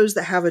dry does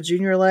that have a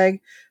junior leg.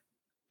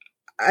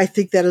 I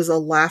think that is a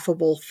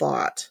laughable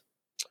thought.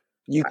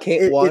 You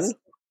can't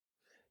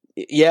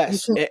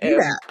yes. You can't do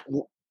that.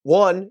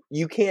 One,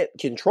 you can't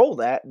control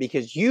that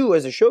because you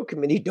as a show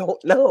committee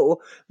don't know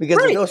because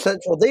there's no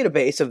central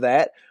database of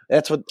that.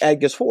 That's what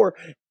ADGA's for.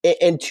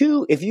 And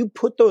two, if you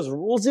put those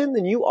rules in,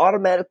 then you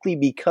automatically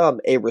become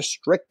a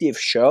restrictive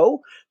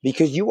show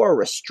because you are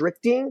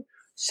restricting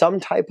some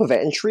type of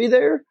entry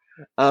there.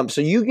 So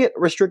you get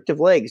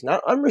restrictive legs,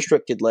 not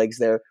unrestricted legs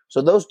there.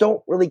 So those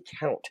don't really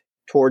count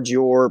towards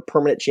your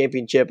permanent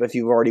championship if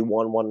you've already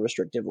won one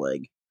restrictive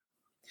leg.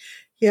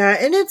 Yeah,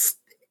 and it's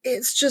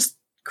just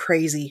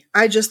crazy.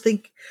 I just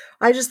think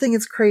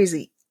it's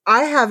crazy.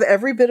 I have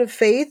every bit of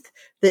faith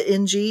that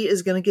NG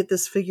is going to get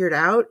this figured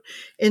out.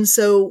 And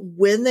so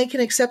when they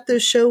can accept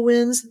those show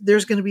wins,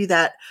 there's going to be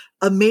that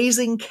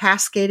amazing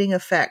cascading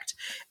effect.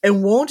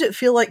 And won't it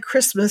feel like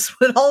Christmas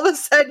when all of a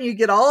sudden you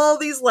get all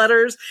these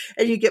letters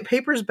and you get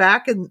papers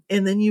back and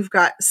then you've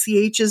got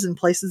CHs in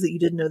places that you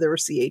didn't know there were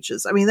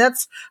CHs. I mean, I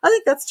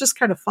think that's just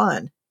kind of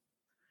fun.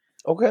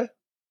 Okay.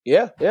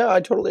 Yeah, I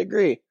totally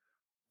agree.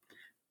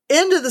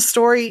 End of the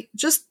story.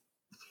 Just,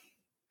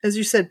 as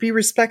you said, be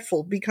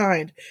respectful, be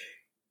kind.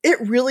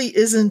 It really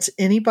isn't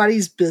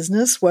anybody's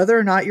business whether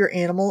or not your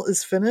animal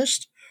is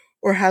finished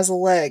or has a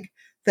leg.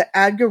 The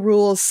ADGA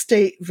rules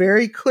state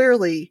very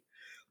clearly,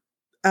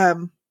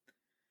 the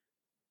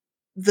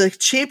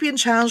champion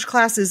challenge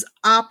class is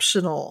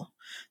optional.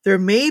 There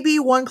may be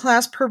one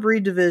class per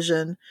breed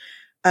division.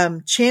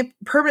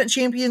 Permanent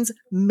champions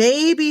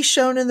may be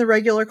shown in the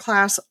regular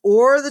class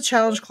or the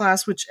challenge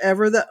class,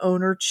 whichever the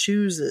owner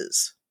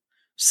chooses.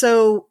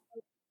 So,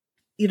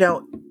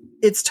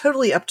 it's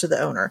totally up to the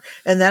owner.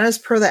 And that is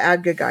per the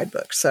ADGA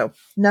guidebook. So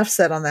enough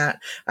said on that.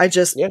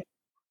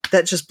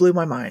 That just blew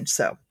my mind.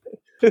 So.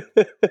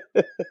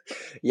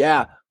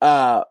 Yeah.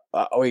 Are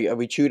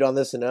we chewed on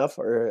this enough,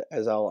 or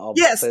I'll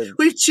yes,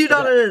 we've chewed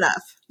on it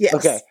enough. Yes.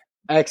 Okay.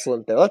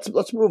 Excellent. There.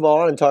 Let's move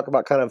on and talk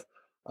about kind of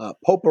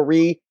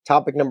potpourri.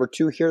 Topic number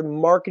 2 here: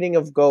 marketing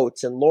of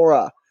goats. And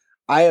Laura,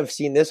 I have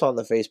seen this on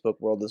the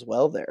Facebook world as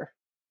well. There.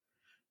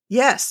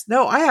 Yes.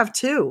 No, I have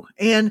too.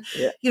 And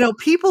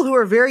people who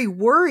are very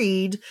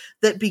worried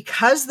that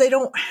because they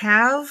don't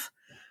have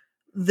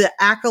the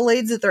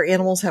accolades that their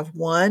animals have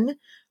won,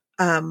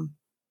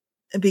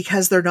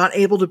 because they're not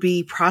able to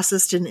be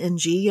processed in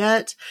NG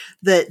yet,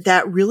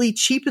 that really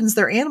cheapens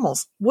their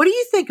animals. What do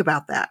you think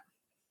about that?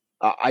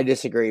 I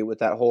disagree with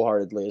that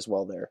wholeheartedly as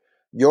well there.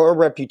 Your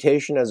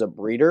reputation as a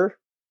breeder,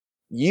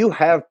 you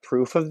have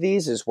proof of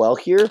these as well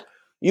here.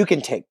 You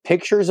can take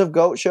pictures of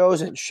goat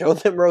shows and show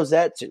them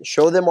rosettes and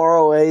show them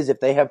ROAs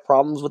if they have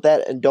problems with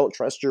that and don't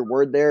trust your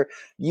word there.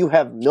 You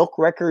have milk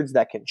records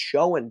that can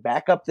show and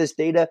back up this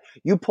data.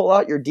 You pull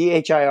out your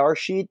DHIR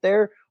sheet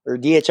there or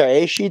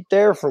DHIA sheet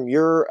there from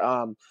your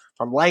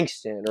from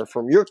Langston or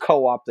from your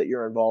co-op that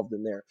you're involved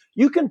in there.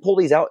 You can pull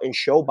these out and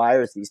show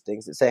buyers these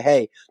things and say,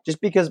 hey, just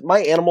because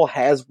my animal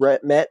has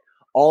met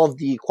all of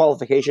the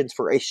qualifications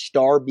for a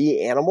star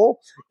B animal,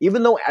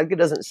 even though ADGA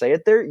doesn't say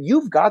it there,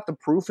 you've got the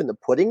proof in the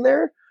pudding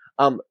there.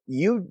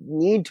 You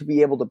need to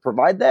be able to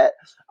provide that,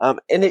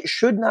 and it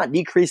should not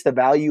decrease the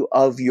value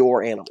of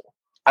your animal.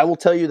 I will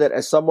tell you that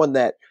as someone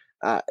that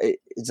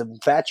is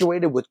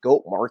infatuated with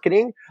goat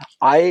marketing,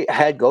 I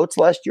had goats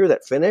last year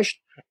that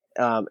finished,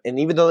 and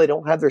even though they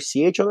don't have their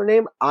CH on their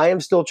name, I am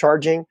still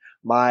charging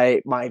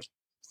my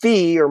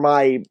fee or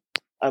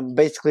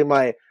basically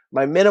my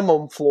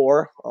minimum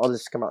floor. I'll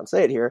just come out and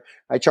say it here.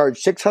 I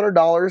charge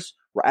 $600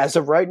 as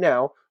of right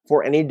now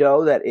for any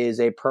doe that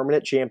is a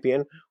permanent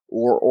champion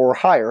or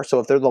higher.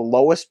 So if they're the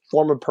lowest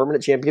form of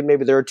permanent champion,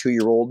 maybe they're a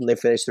 2-year-old and they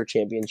finish their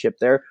championship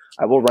there,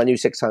 I will run you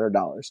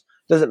 $600.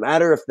 Doesn't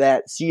matter if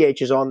that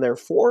CH is on their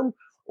form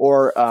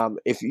or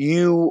if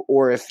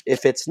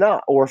it's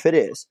not, or if it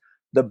is.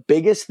 The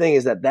biggest thing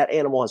is that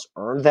animal has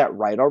earned that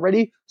right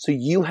already. So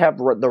you have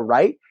the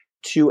right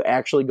to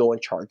actually go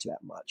and charge that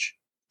much.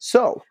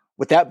 So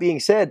with that being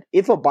said,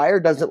 if a buyer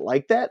doesn't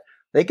like that,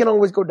 they can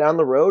always go down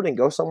the road and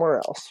go somewhere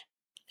else.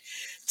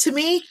 To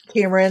me,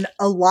 Cameron,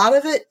 a lot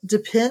of it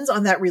depends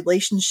on that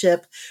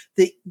relationship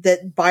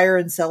that buyer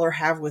and seller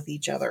have with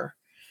each other.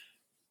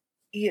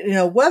 You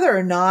know, whether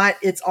or not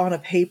it's on a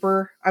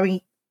paper. I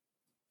mean,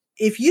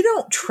 if you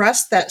don't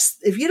trust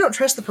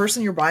the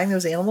person you're buying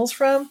those animals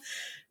from,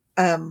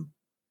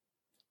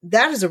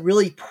 that is a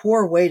really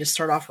poor way to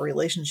start off a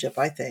relationship,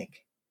 I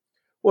think.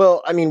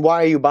 Well, I mean,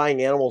 why are you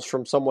buying animals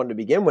from someone to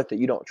begin with that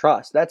you don't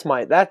trust? That's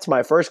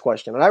my first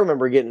question. And I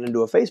remember getting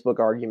into a Facebook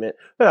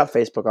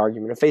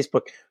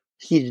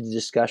heated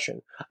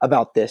discussion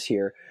about this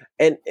here.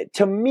 And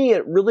to me,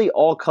 it really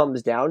all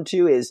comes down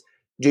to is,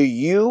 do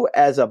you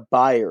as a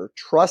buyer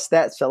trust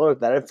that seller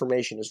that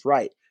information is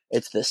right?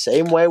 It's the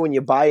same way when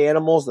you buy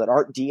animals that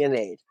aren't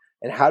DNA'd.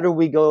 And how do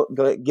we go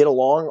get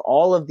along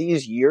all of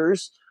these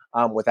years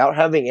without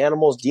having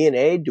animals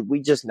DNA'd? Do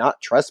we just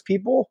not trust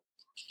people?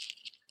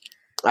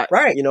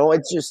 Right.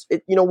 It's just,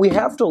 we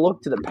have to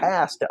look to the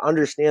past to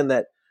understand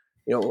that,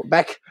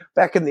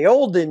 back in the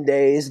olden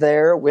days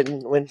there,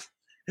 when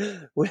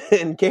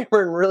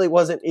Cameron really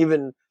wasn't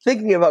even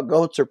thinking about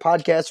goats or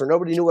podcasts, or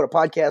nobody knew what a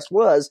podcast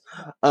was,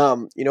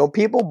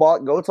 people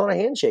bought goats on a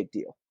handshake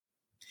deal.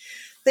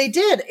 They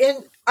did.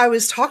 And I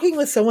was talking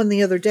with someone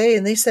the other day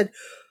and they said,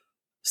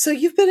 so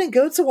you've been in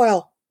goats a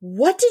while.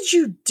 What did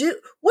you do?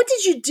 What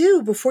did you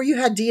do before you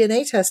had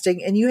DNA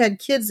testing and you had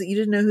kids that you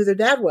didn't know who their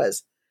dad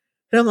was?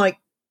 And I'm like,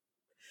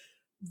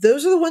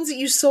 those are the ones that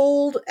you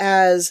sold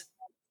as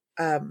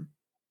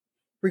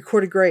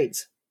recorded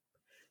grades.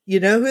 You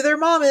know who their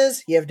mom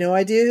is. You have no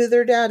idea who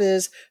their dad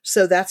is.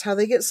 So that's how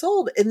they get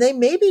sold. And they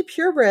may be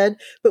purebred,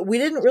 but we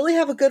didn't really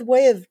have a good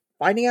way of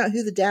finding out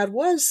who the dad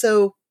was.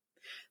 So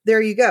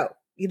there you go.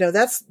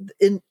 That's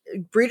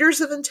breeders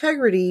of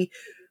integrity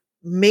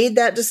made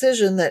that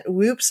decision that,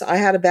 whoops, I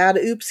had a bad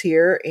oops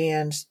here.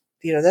 And,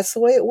 that's the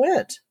way it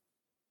went.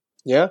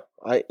 Yeah.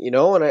 I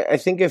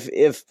think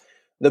if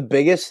the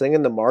biggest thing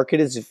in the market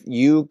is if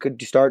you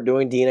could start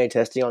doing DNA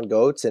testing on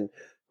goats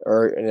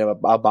or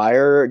a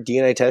buyer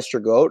DNA test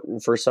your goat,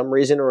 and for some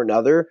reason or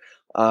another,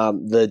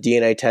 the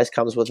DNA test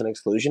comes with an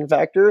exclusion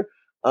factor.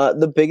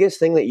 The biggest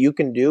thing that you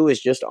can do is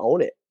just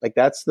own it. Like,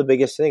 that's the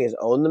biggest thing, is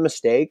own the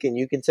mistake. And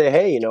you can say,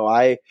 hey,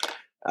 maybe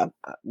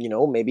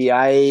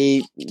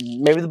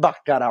the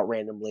buck got out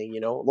randomly.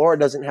 Laura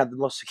doesn't have the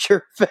most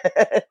secure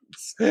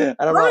fence. And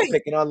I'm not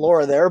picking on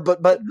Laura there,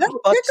 but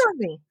don't pick on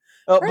me.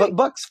 But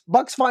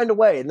bucks find a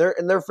way, and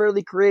they're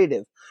fairly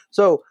creative.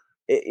 So,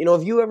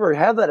 if you ever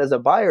have that as a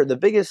buyer, the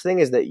biggest thing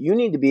is that you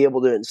need to be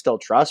able to instill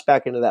trust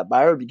back into that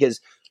buyer,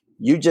 because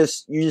you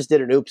just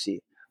did an oopsie.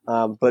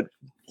 But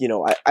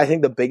I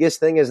think the biggest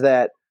thing is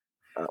that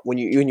when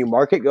you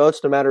market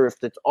goats, no matter if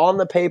it's on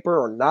the paper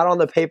or not on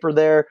the paper,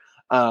 there,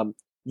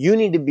 you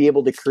need to be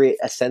able to create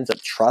a sense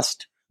of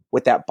trust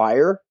with that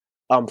buyer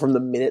from the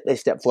minute they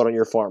step foot on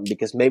your farm,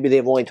 because maybe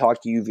they've only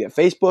talked to you via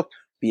Facebook,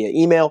 via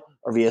email,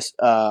 or via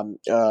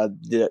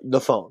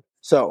the phone.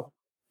 So,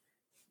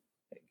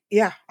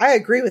 yeah, I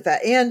agree with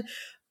that. And,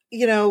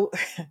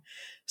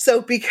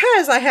 so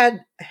because I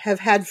have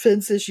had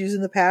fence issues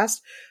in the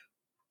past,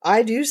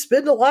 I do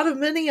spend a lot of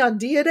money on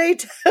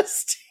DNA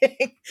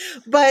testing.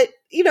 But,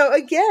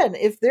 again,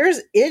 if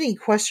there's any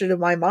question in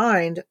my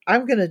mind,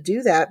 I'm going to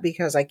do that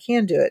because I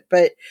can do it.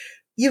 But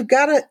you've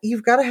got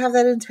to have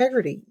that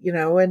integrity,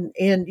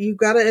 and you've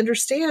got to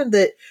understand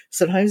that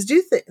sometimes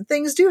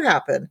things do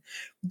happen.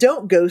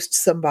 Don't ghost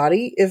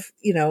somebody. If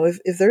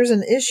there's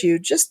an issue,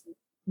 just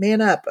man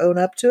up, own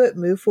up to it,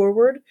 move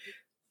forward.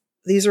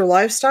 These are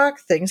livestock.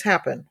 Things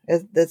happen.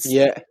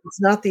 It's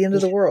not the end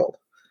of the world.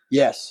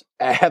 Yes,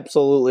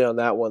 absolutely on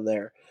that one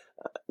there.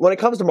 When it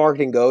comes to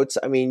marketing goats,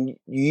 I mean,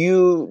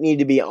 you need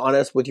to be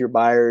honest with your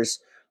buyers,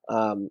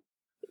 on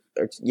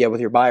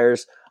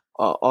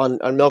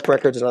milk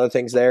records and other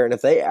things there. And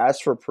if they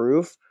ask for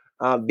proof,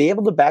 be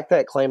able to back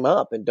that claim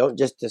up, and don't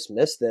just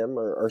dismiss them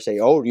or say,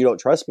 oh, you don't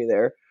trust me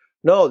there.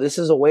 No, this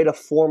is a way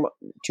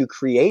to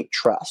create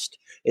trust,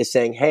 is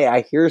saying,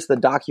 hey, here's the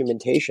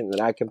documentation that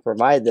I can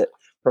provide that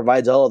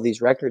provides all of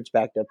these records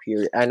backed up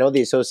here. I know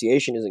the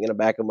association isn't going to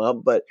back them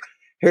up, but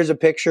here's a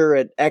picture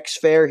at X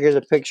fair. Here's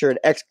a picture at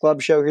X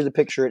club show. Here's a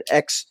picture at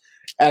X,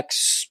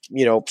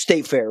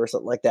 state fair or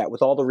something like that,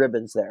 with all the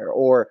ribbons there.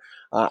 Or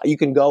you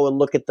can go and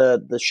look at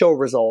the show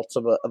results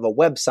of a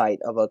website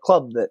of a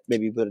club that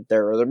maybe put it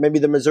there, or maybe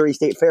the Missouri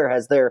State Fair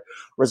has their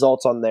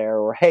results on there.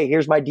 Or, hey,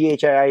 here's my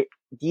DHIA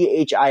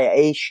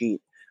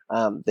sheet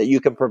that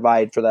you can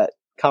provide for that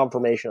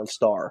confirmation of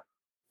star.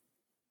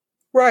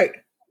 Right.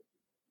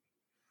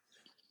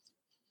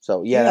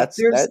 So that's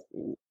that.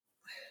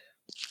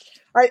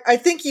 I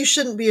think you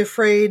shouldn't be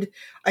afraid.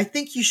 I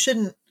think you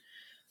shouldn't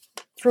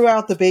throw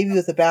out the baby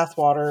with the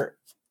bathwater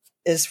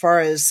as far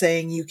as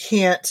saying you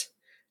can't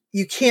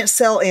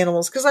sell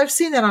animals, because I've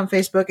seen that on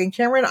Facebook, and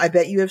Cameron, I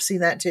bet you have seen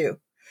that too.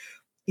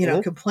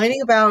 Mhm.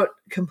 complaining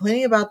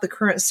about the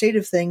current state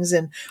of things,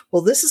 and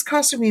well, this is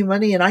costing me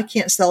money and I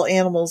can't sell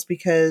animals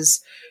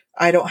because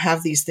I don't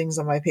have these things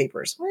on my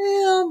papers.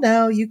 Well,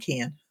 no, you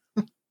can.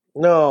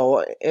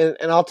 No, and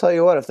I'll tell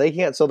you what, if they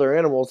can't sell their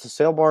animals, the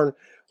sale barn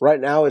right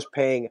now is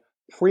paying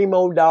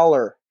primo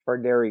dollar for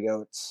dairy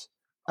goats.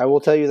 I will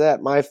tell you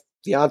that. My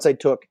fiance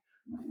took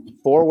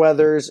 4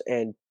 wethers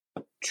and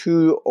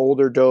 2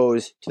 older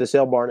does to the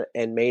sale barn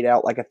and made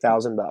out like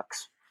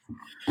 $1,000.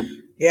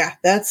 Yeah,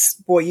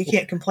 you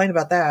can't complain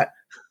about that.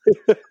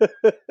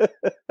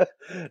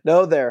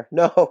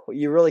 No,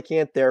 you really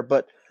can't there.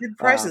 But Good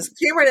prices.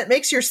 Cameron, it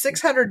makes your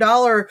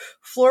 $600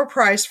 floor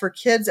price for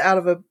kids out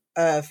of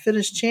a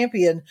finished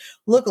champion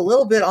look a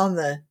little bit on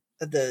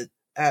the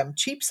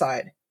cheap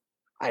side.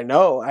 I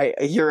know,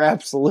 you're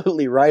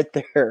absolutely right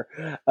there.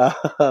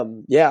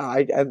 Yeah,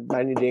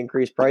 I need to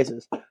increase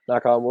prices.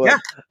 Knock on wood.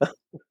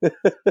 Yeah,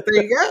 there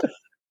you go.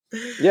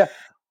 Yeah,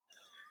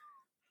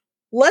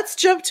 Let's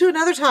jump to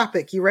another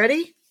topic. You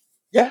ready?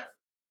 yeah.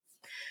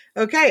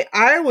 Okay,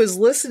 I was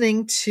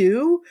listening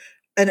to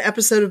an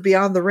episode of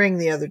Beyond the Ring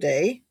the other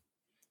day,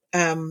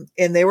 and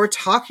they were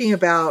talking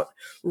about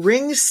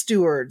ring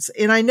stewards.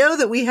 And I know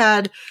that we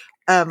had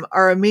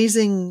our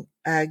amazing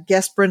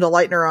guest Brenda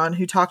Leitner on,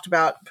 who talked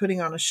about putting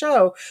on a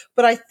show,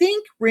 but I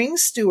think ring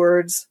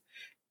stewards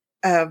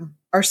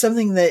are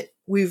something that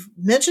we've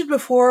mentioned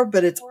before,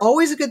 but it's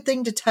always a good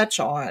thing to touch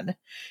on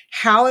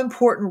how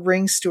important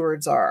ring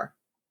stewards are.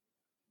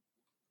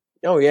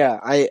 Oh yeah,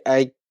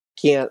 I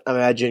can't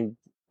imagine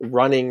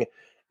running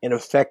an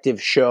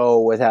effective show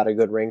without a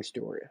good ring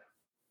steward.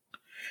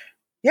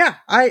 Yeah,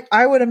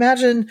 I would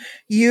imagine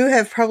you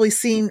have probably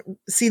seen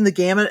the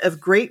gamut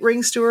of great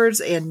ring stewards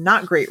and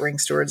not great ring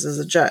stewards as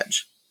a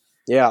judge.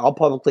 Yeah, I'll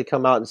publicly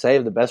come out and say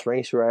the best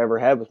ring steward I ever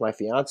had was my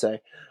fiance.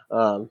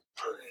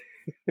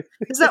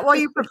 Is that why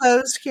you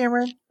proposed,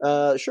 Cameron?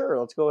 Sure,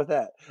 let's go with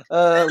that.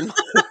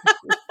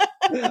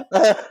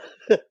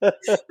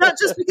 Not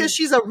just because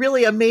she's a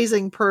really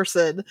amazing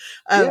person.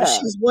 Yeah.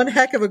 She's one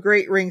heck of a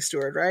great ring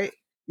steward, right?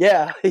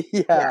 Yeah,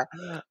 yeah.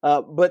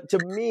 But to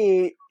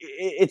me,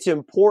 it's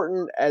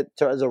important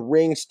as a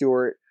ring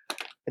steward.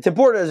 It's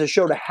important as a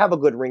show to have a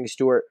good ring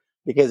steward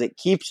because it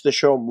keeps the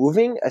show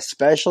moving,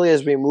 especially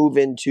as we move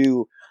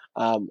into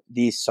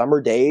these summer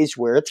days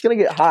where it's going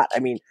to get hot. I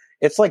mean,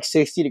 it's like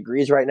 60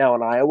 degrees right now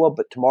in Iowa,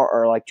 but tomorrow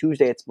or like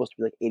Tuesday, it's supposed to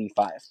be like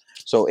 85.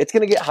 So it's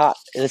going to get hot,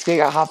 and it's going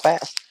to get hot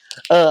fast.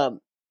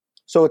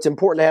 So it's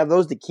important to have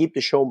those to keep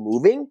the show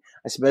moving,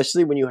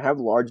 especially when you have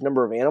a large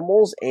number of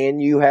animals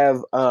and you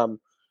have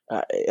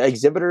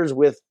exhibitors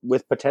with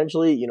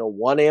potentially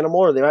one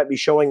animal, or they might be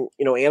showing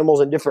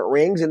animals in different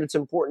rings, and it's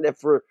important that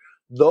for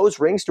those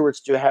ring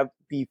stewards to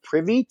be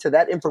privy to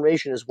that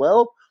information as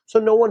well, so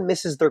no one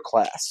misses their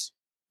class.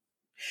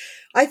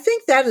 I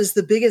think that is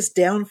the biggest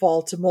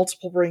downfall to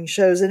multiple ring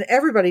shows, and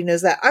everybody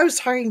knows that. I was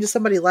talking to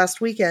somebody last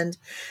weekend,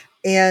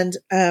 and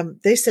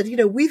they said,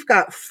 we've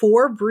got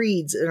 4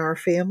 breeds in our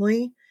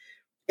family,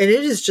 and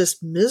it is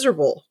just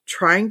miserable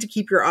trying to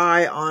keep your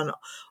eye on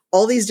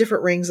all these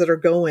different rings that are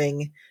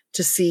going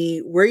to see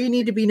where you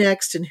need to be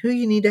next and who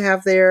you need to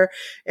have there.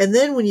 And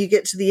then when you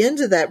get to the end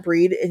of that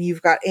breed and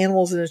you've got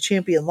animals in a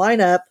champion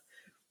lineup,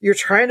 you're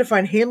trying to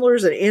find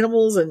handlers and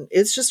animals, and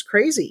it's just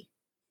crazy.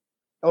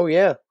 Oh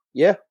yeah.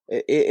 Yeah,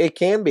 it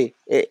can be.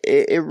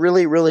 It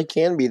really, really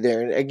can be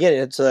there. And again,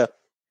 it's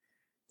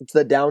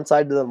the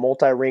downside to the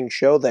multi-ring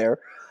show there.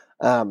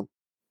 But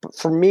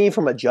for me,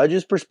 from a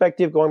judge's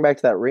perspective, going back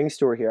to that ring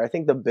steward here, I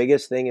think the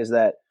biggest thing is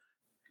that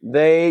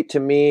they, to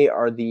me,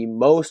 are the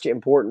most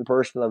important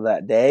person of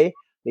that day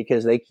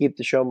because they keep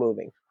the show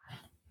moving.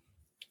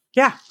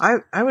 Yeah,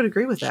 I would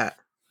agree with that.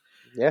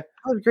 Yeah,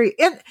 I would agree.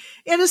 And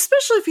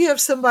especially if you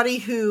have somebody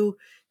who,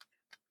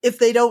 if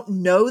they don't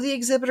know the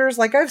exhibitors,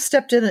 like I've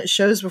stepped in at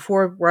shows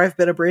before where I've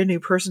been a brand new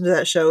person to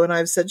that show and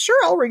I've said, sure,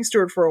 I'll ring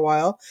steward for a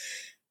while.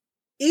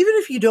 Even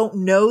if you don't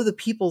know the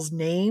people's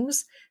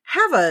names,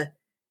 have a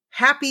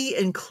happy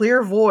and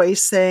clear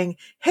voice saying,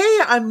 hey,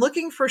 I'm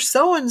looking for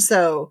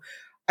so-and-so.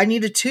 I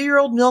need a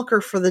 2-year-old milker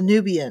for the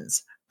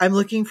Nubians. I'm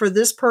looking for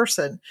this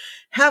person.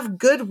 Have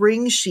good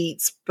ring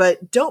sheets,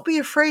 but don't be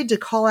afraid to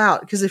call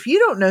out, because if you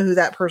don't know who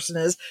that person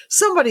is,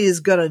 somebody is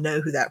going to know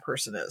who that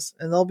person is.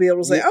 And they'll be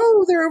able to say,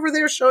 oh, they're over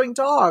there showing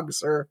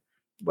dogs or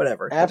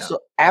whatever.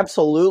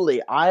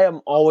 Absolutely. I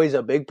am always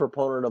a big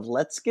proponent of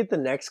let's get the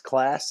next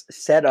class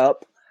set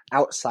up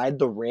outside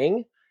the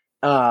ring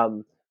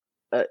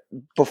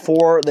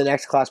before the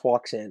next class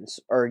walks in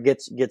or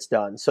gets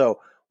done. So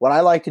what I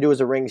like to do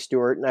as a ring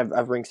steward, and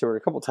I've ring stewarded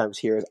a couple times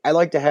here, is I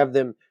like to have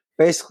them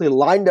basically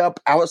lined up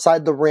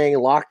outside the ring,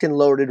 locked and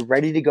loaded,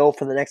 ready to go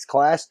for the next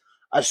class,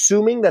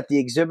 assuming that the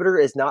exhibitor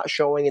is not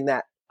showing in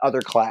that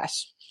other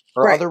class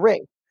or other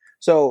ring.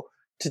 So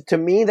to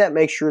me, that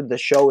makes sure the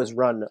show is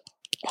run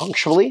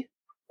punctually,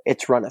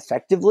 it's run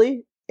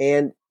effectively,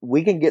 and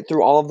we can get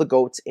through all of the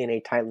goats in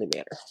a timely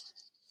manner.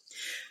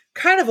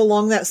 Kind of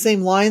along that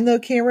same line, though,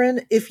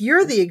 Cameron, if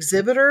you're the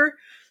exhibitor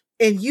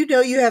and you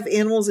have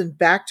animals in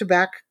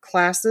back-to-back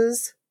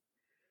classes,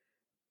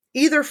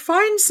 either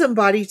find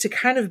somebody to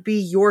kind of be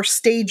your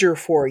stager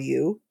for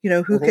you,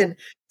 who can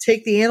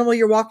take the animal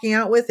you're walking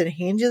out with and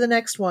hand you the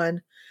next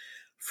one.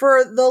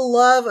 For the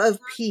love of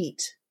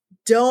Pete,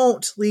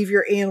 don't leave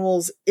your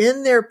animals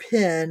in their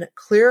pen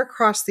clear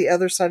across the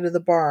other side of the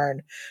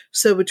barn.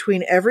 So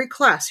between every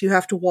class, you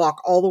have to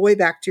walk all the way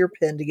back to your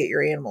pen to get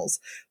your animals.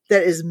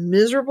 That is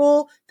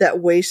miserable. That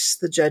wastes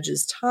the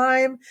judge's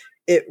time.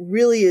 It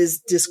really is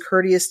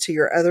discourteous to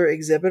your other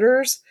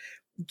exhibitors.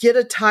 Get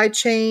a tie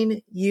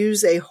chain,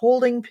 use a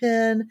holding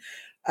pen,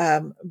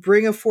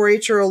 bring a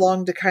 4-H'er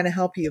along to kind of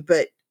help you,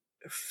 but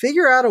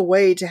figure out a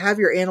way to have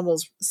your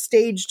animals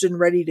staged and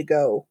ready to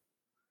go.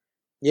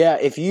 Yeah,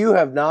 if you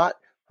have not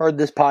heard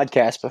this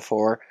podcast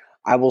before,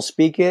 I will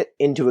speak it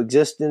into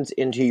existence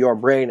into your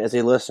brain as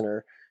a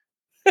listener.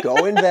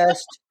 Go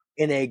invest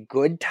in a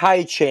good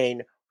tie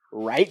chain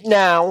right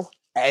now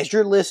as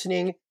you're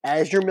listening,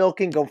 as you're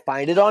milking. Go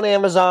find it on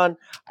Amazon.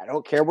 I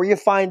don't care where you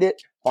find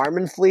it. Farm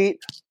and Fleet,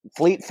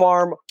 Fleet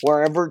Farm,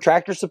 wherever,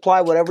 Tractor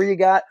Supply, whatever you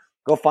got,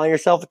 go find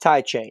yourself a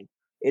tie chain.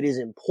 It is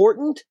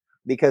important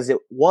because it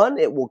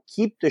will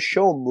keep the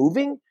show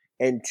moving,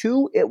 and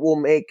 2, it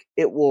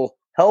will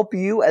help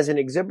you as an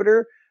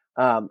exhibitor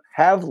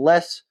have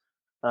less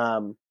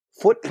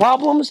foot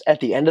problems at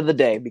the end of the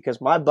day,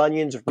 because my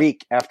bunions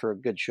reek after a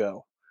good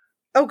show.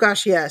 Oh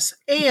gosh, yes.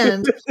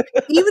 And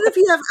even if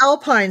you have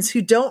alpines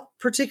who don't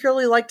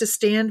particularly like to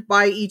stand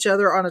by each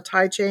other on a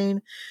tie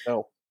chain,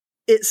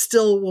 it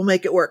still will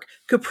make it work.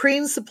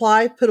 Caprine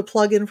Supply, put a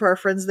plug in for our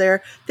friends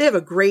there. They have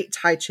a great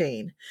tie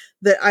chain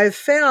that I've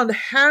found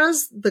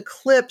has the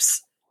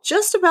clips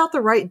just about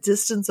the right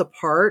distance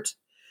apart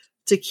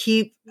to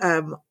keep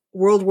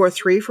World War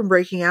III from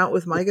breaking out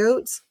with my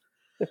goats.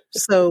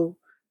 So,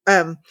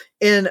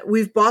 and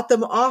we've bought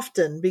them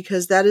often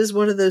because that is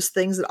one of those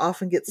things that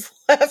often gets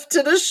left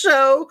in a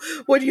show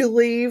when you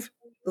leave.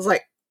 It's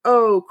like,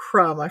 oh,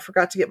 crumb, I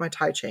forgot to get my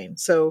tie chain.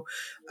 So,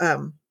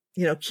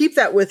 keep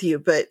that with you,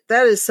 but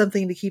that is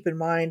something to keep in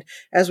mind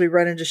as we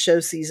run into show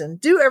season.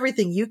 Do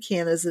everything you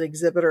can as an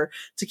exhibitor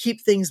to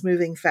keep things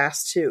moving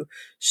fast too.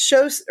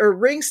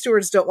 Ring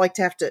stewards don't like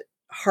to have to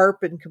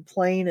harp and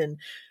complain and,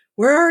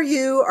 where are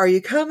you? Are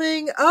you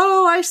coming?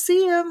 Oh, I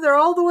see them. They're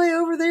all the way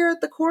over there at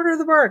the corner of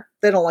the barn.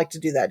 They don't like to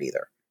do that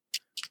either.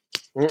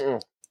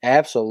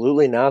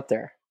 Absolutely not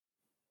there.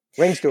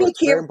 Ring stewards,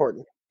 very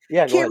important.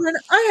 Yeah, Cameron,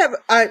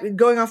 I'm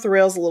going off the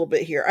rails a little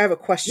bit here. I have a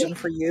question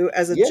for you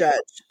as a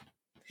judge.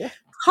 Yeah.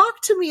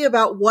 Talk to me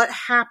about what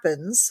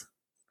happens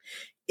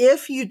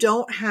if you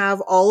don't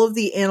have all of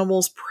the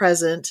animals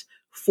present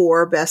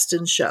for Best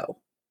in Show.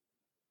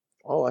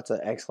 Oh, that's an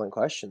excellent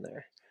question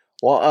there.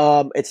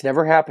 Well, it's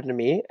never happened to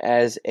me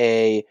as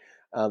a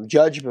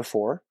judge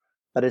before,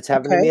 but it's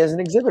happened to me as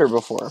an exhibitor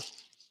before.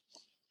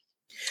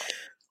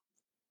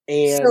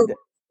 And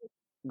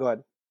go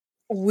ahead.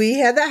 We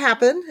had that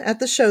happen at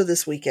the show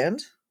this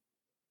weekend.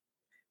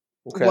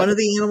 Okay. One of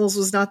the animals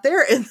was not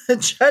there, and the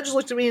judge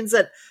looked at me and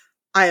said,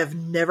 I have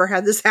never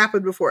had this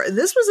happen before. And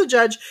this was a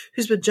judge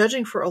who's been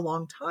judging for a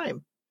long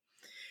time.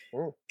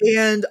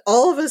 And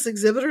all of us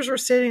exhibitors were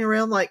standing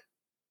around like,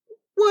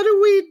 what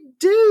do we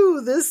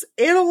do? This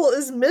animal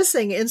is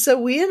missing. And so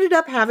we ended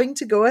up having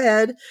to go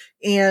ahead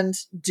and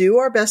do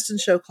our Best in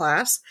Show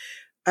class.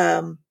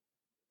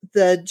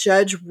 The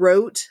judge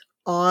wrote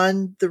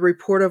on the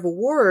report of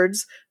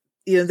awards,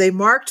 they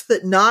marked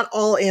that not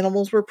all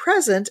animals were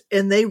present,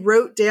 and they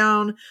wrote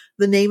down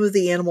the name of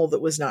the animal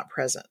that was not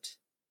present.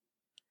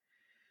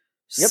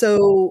 Yep.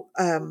 So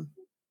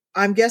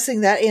I'm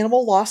guessing that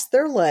animal lost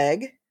their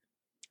leg.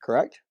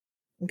 Correct.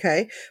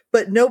 Okay.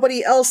 But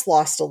nobody else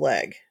lost a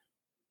leg.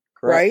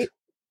 Correct. Right?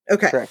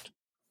 Okay. Correct.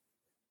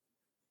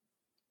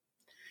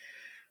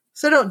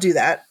 So don't do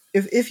that.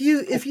 If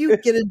you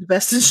get into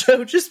Best in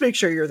Show, just make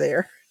sure you're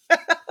there.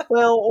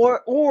 Well,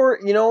 or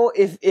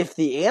if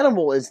the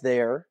animal is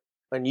there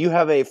and you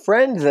have a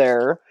friend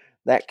there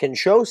that can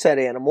show said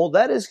animal,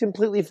 that is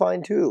completely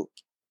fine too.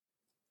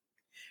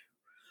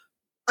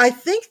 I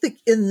think that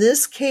in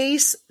this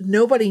case,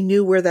 nobody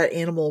knew where that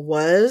animal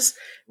was,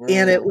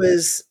 and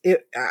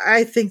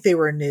I think they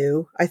were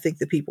new. I think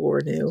the people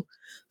were new.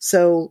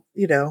 So,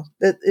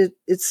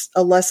 it's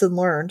a lesson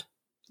learned.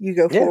 You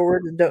go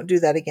forward and don't do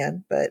that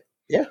again. But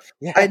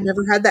I'd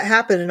never had that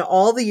happen in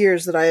all the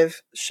years that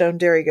I've shown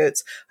dairy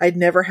goats. I'd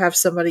never have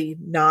somebody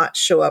not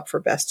show up for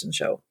Best in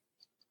Show.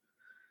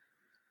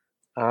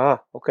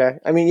 Ah, okay.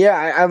 I mean,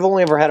 I've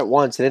only ever had it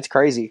once, and it's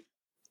crazy.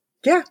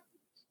 Yeah.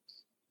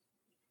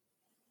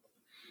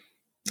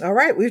 All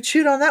right. We've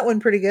chewed on that one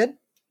pretty good.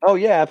 Oh,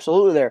 yeah,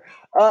 absolutely there.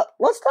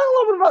 Let's talk a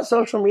little bit about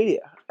social media.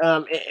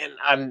 And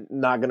I'm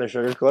not going to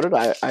sugarcoat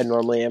it. I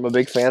normally am a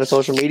big fan of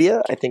social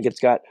media. I think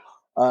it's got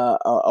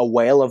a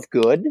whale of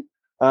good,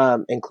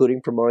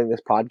 including promoting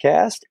this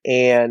podcast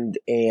and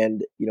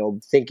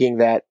thinking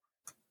that,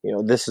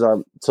 this is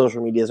our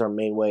social media is our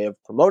main way of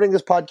promoting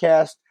this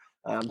podcast.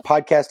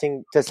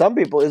 Podcasting to some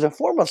people is a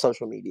form of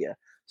social media.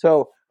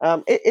 So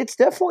it's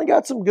definitely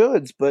got some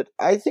goods, but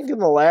I think in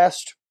the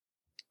last,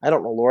 I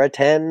don't know, Laura,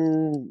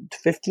 10 to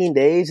 15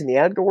 days in the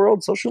outdoor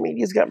world, social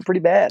media has gotten pretty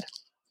bad.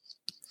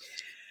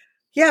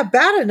 Yeah,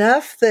 bad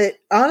enough that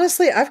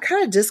honestly, I've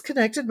kind of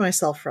disconnected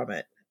myself from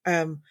it.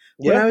 When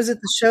Yeah. I was at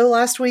the show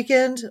last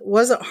weekend,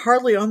 wasn't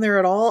hardly on there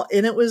at all,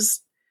 and it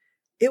was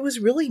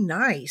really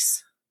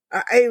nice.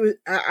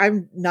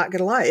 I'm not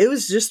gonna lie, it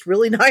was just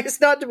really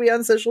nice not to be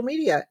on social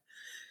media.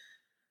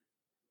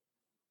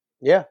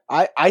 Yeah,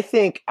 I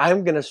think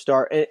I'm gonna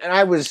start, and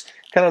I was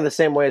kind of the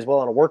same way as well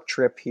on a work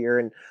trip here,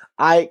 and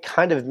I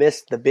kind of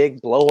missed the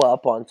big blow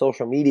up on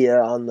social media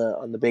on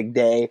the big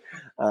day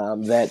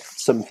that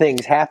some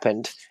things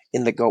happened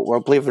in the goat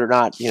world. Believe it or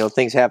not,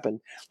 things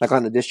happened like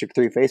on the District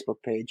 3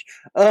 Facebook page.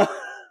 Uh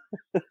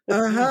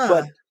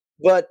huh.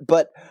 But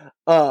but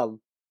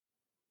um,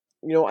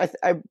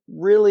 I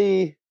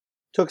really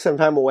took some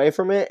time away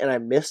from it, and I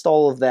missed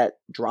all of that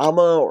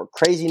drama or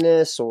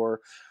craziness or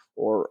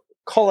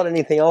call it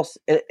anything else,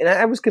 and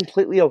I was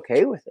completely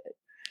okay with it.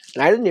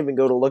 And I didn't even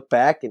go to look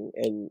back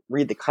and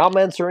read the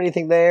comments or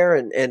anything there.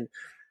 And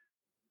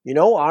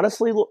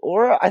honestly,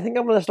 Laura, I think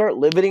I'm going to start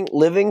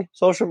living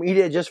social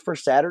media just for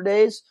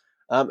Saturdays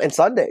and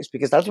Sundays,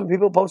 because that's when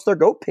people post their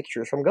goat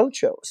pictures from goat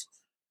shows.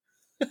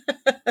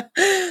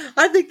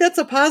 I think that's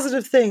a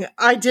positive thing.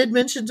 I did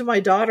mention to my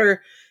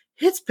daughter,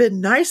 it's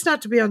been nice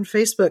not to be on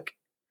Facebook.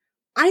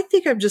 I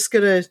think I'm just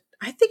gonna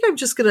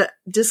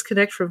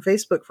disconnect from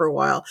Facebook for a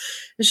while.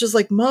 And she's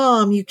like,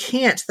 Mom, you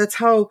can't. That's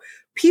how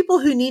people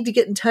who need to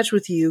get in touch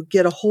with you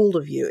get a hold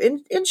of you.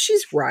 And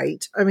she's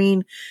right. I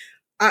mean,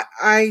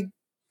 I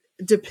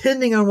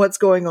depending on what's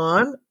going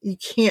on, you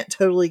can't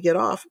totally get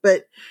off.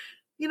 But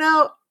you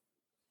know,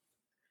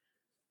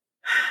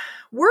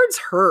 words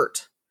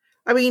hurt.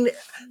 I mean,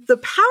 the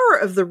power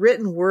of the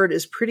written word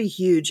is pretty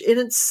huge. And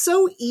it's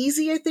so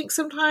easy, I think,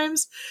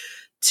 sometimes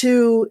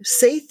to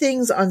say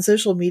things on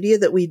social media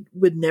that we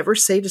would never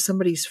say to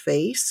somebody's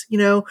face.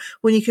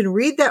 When you can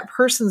read that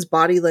person's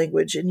body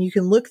language and you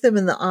can look them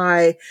in the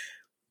eye,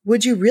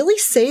 would you really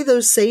say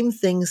those same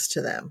things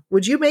to them?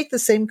 Would you make the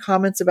same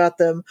comments about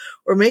them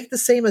or make the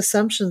same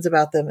assumptions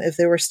about them if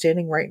they were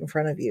standing right in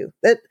front of you?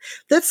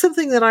 That's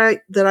something that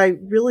I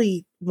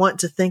really want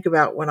to think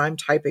about when I'm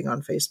typing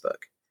on Facebook.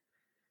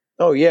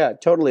 Oh yeah,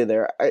 totally.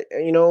 There,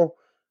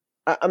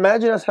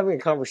 imagine us having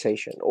a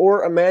conversation,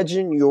 or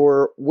imagine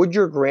would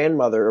your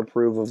grandmother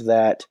approve of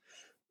that,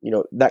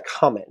 that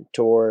comment,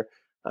 or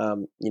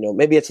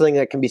maybe it's something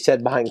that can be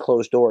said behind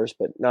closed doors,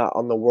 but not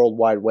on the World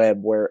Wide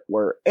Web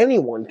where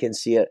anyone can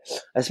see it,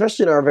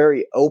 especially in our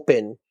very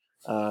open,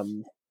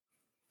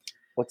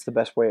 what's the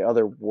best way?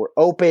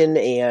 Open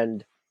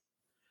and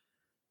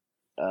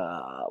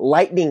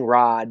lightning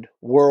rod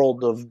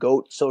world of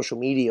goat social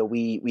media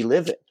we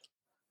live in.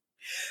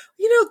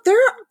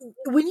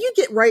 When you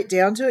get right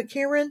down to it,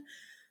 Cameron,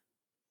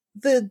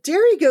 the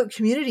dairy goat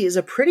community is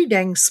a pretty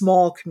dang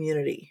small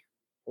community.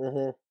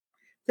 Mm-hmm.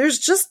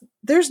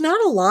 There's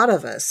not a lot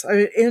of us.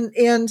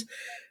 And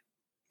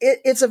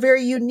it's a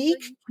very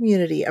unique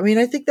community. I mean,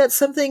 I think that's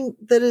something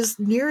that is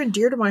near and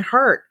dear to my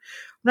heart.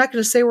 I'm not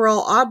going to say we're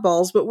all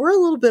oddballs, but we're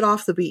a little bit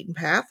off the beaten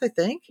path, I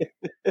think.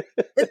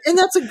 And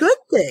that's a good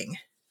thing.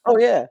 Oh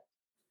yeah.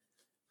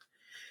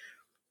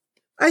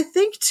 I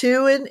think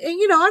too. And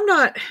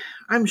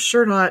I'm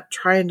sure not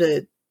trying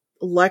to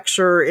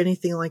lecture or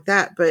anything like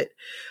that, but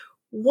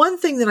one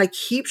thing that I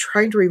keep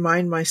trying to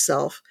remind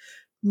myself,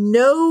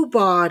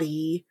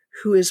 nobody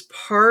who is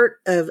part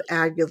of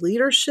AGA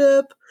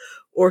leadership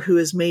or who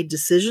has made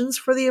decisions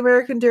for the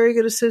American Dairy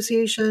Goat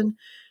Association,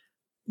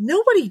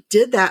 nobody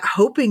did that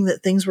hoping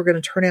that things were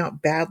going to turn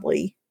out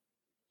badly.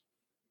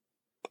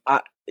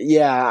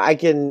 Yeah,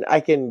 I'm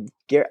not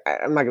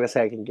going to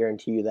say I can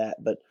guarantee you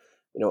that, but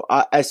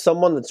as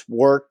someone that's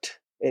worked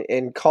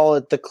and call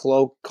it the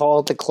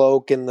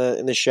cloak in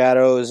the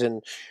shadows,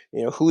 and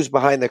who's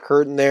behind the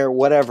curtain there,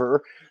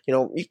 whatever,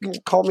 you can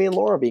call me and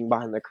Laura being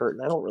behind the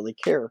curtain. I don't really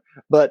care.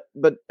 But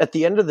at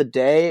the end of the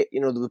day,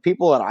 the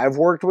people that I've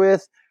worked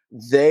with,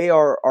 they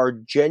are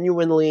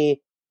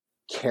genuinely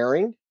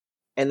caring,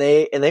 and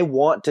they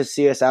want to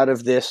see us out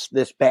of this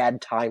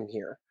bad time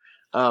here.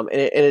 And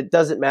it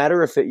doesn't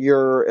matter if it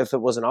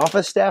was an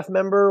office staff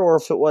member, or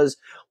if it was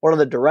one of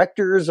the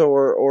directors,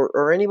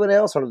 or anyone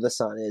else under the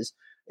sun.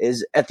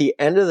 Is at the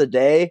end of the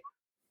day,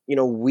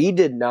 we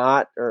did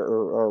not,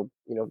 or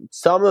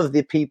some of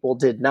the people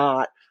did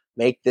not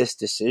make this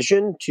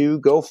decision to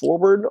go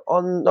forward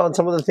on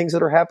some of the things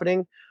that are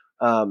happening,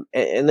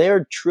 and they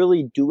are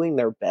truly doing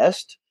their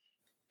best.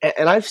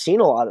 And I've seen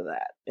a lot of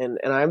that, and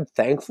I'm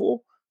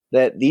thankful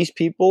that these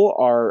people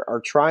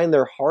are trying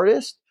their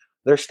hardest.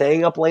 They're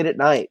staying up late at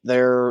night.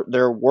 They're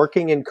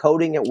working and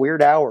coding at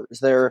weird hours.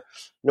 They're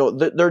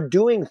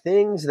doing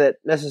things that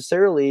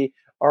necessarily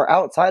are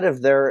outside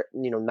of their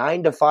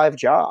 9 to 5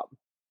 job.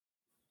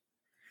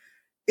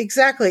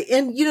 Exactly.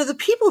 And, the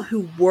people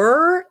who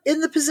were in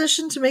the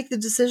position to make the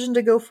decision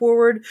to go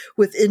forward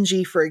with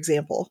NG, for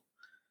example,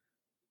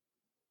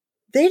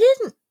 they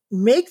didn't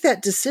make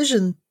that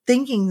decision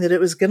thinking that it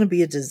was going to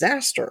be a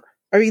disaster.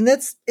 I mean,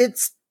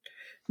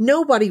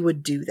 nobody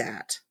would do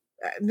that.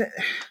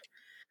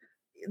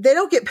 They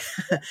don't get,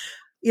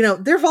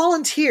 they're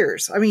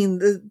volunteers. I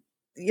mean,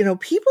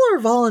 people are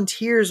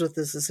volunteers with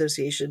this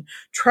association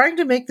trying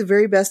to make the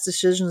very best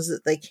decisions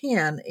that they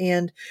can.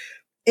 And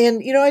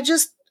I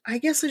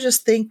guess I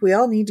just think we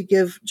all need to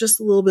give just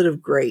a little bit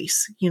of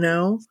grace,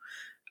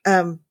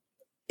 um,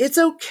 it's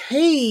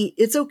okay.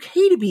 It's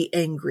okay to be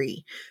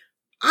angry.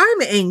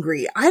 I'm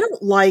angry. I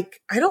don't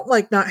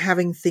like not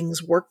having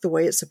things work the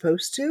way it's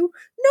supposed to.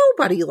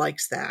 Nobody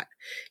likes that.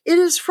 It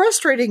is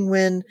frustrating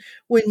when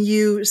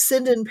you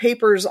send in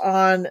papers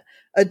on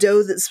a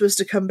doe that's supposed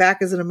to come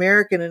back as an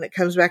American and it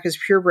comes back as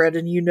purebred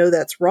and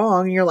that's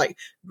wrong and you're like,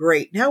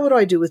 "Great. Now what do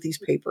I do with these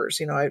papers?"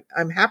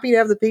 I'm happy to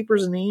have the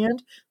papers in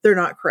hand. They're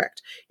not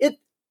correct. It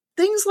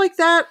Things like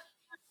that.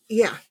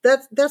 Yeah,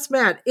 that's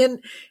mad.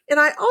 And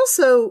I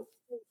also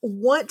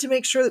want to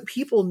make sure that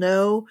people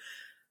know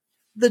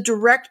the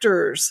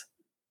directors,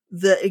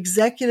 the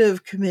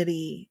executive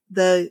committee,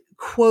 the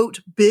quote,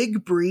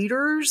 big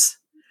breeders,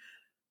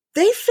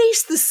 they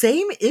face the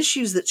same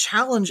issues that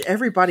challenge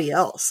everybody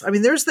else. I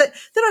mean, there's that,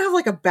 they don't have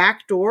like a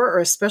back door or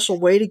a special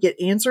way to get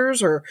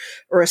answers or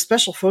a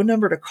special phone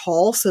number to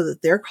call so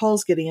that their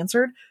calls get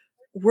answered.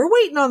 We're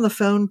waiting on the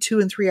phone 2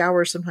 and 3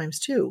 hours sometimes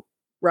too,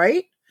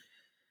 right?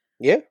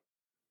 Yeah.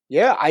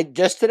 Yeah,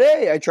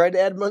 today I tried to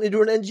add money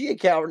to an NG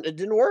account and it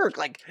didn't work.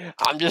 Like,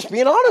 I'm just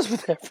being honest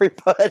with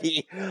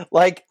everybody.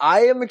 Like,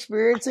 I am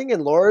experiencing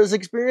and Laura's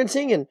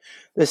experiencing and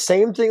the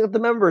same thing that the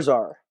members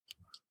are.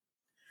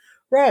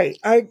 Right.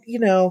 I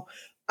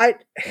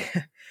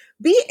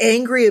be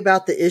angry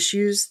about the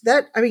issues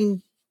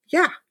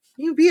yeah,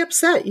 you can be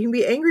upset. You can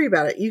be angry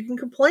about it. You can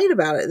complain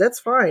about it. That's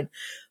fine.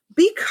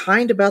 Be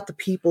kind about the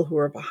people who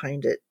are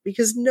behind it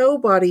because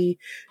nobody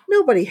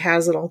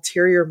has an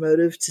ulterior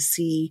motive to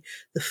see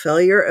the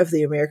failure of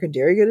the American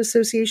Dairy Good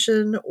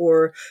Association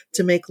or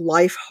to make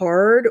life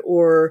hard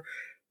or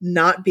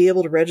not be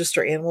able to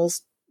register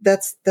animals.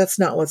 That's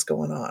not what's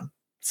going on.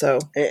 So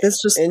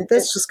that's just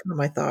kind of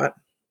my thought.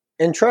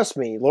 And trust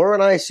me, Laura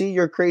and I see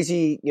your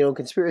crazy,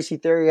 conspiracy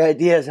theory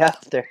ideas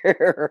out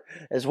there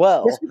as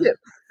well. Yes, we do.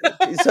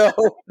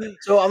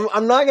 so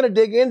I'm not going to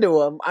dig into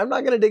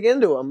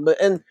them. But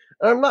and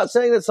I'm not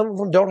saying that some of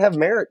them don't have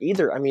merit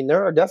either. I mean,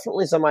 there are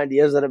definitely some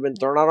ideas that have been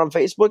thrown out on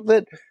Facebook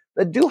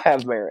that do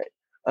have merit.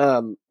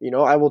 I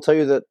will tell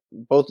you that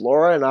both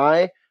Laura and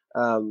I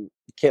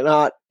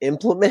cannot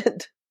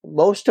implement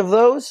most of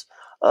those.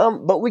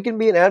 But we can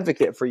be an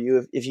advocate for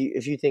you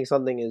if you think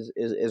something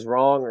is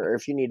wrong or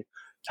if you need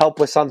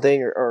help with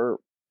something or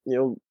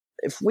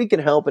if we can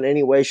help in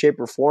any way, shape,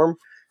 or form.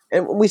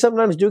 And we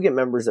sometimes do get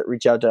members that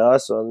reach out to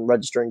us on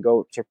registering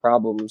goats or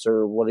problems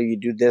or what do you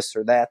do this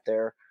or that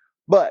there.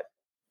 But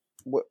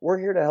we're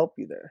here to help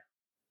you there.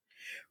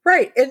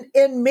 Right.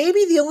 And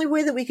maybe the only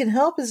way that we can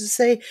help is to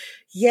say,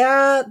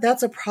 yeah,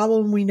 that's a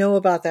problem. We know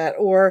about that.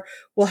 Or,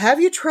 well,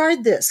 have you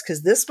tried this?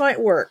 Because this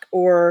might work.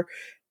 Or,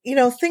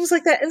 things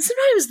like that. And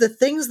sometimes the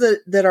things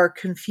that are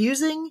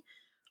confusing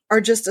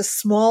are just a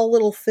small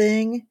little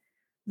thing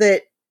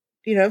that,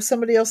 if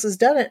somebody else has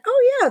done it,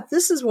 oh yeah,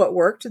 this is what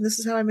worked and this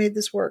is how I made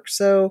this work.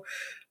 So,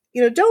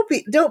 don't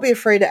be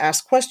afraid to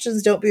ask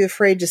questions. Don't be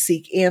afraid to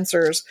seek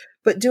answers,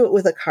 but do it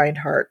with a kind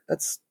heart.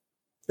 That's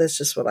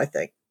just what I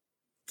think.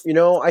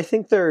 I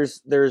think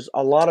there's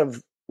a lot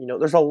of,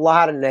 there's a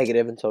lot of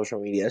negative in social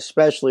media,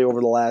 especially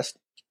over the last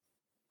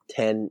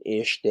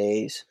 10-ish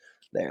days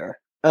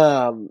there.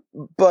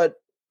 But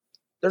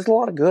there's a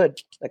lot of good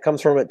that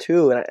comes from it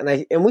too.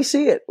 And we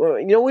see it,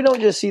 we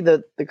don't just see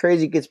the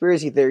crazy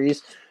conspiracy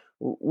theories.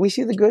 We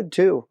see the good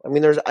too. I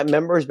mean, there's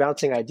members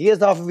bouncing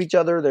ideas off of each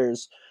other.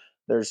 There's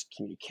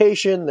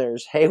communication.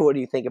 There's, hey, what do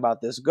you think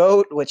about this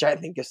goat? Which I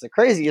think is the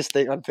craziest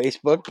thing on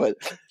Facebook, but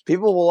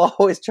people will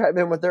always chime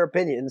in with their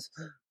opinions.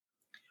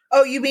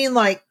 Oh, you mean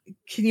like,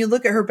 can you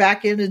look at her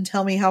back end and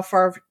tell me how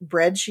far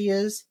bred she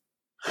is?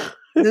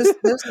 Those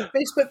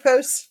Facebook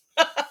posts?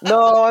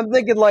 No, I'm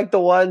thinking like the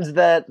ones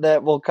that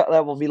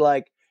will be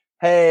like,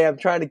 hey, I'm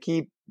trying to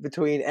keep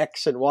between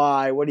X and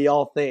Y. What do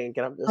y'all think?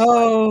 And I'm just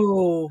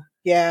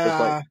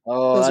yeah.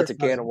 Oh, that's a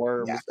can of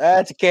worms. Yeah.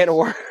 That's a can of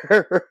worms.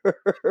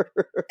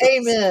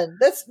 Amen.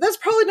 That's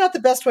probably not the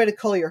best way to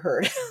cull your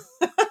herd.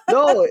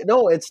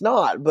 No, it's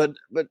not. But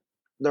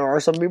there are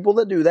some people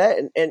that do that,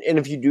 and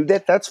if you do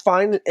that, that's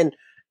fine, and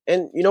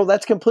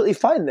that's completely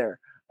fine there.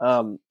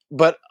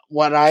 But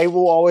what I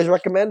will always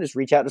recommend is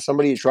reach out to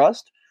somebody you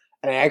trust.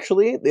 And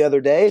actually, the other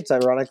day, it's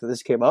ironic that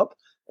this came up.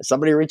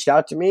 Somebody reached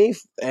out to me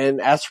and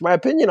asked for my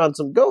opinion on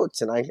some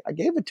goats, and I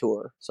gave it to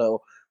her.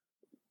 So,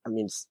 I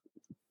mean,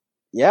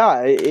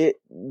 yeah,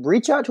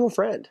 reach out to a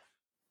friend.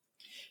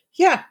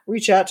 Yeah,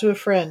 reach out to a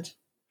friend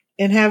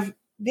and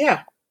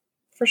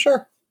for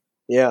sure.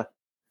 Yeah.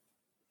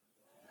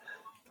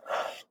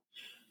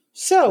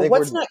 So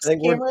what's next,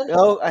 Cameron?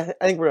 I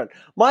think we're done.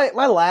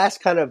 My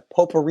last kind of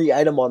potpourri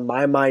item on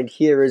my mind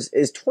here is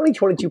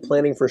 2022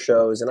 planning for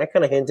shows, and I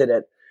kind of hinted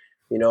at,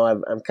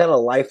 I'm kind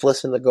of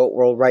lifeless in the goat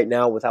world right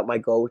now without my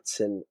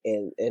goats,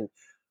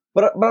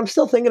 but I'm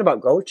still thinking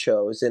about goat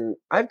shows, and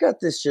I've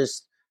got this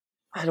just,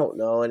 I don't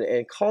know,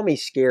 and call me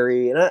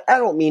scary, and I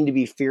don't mean to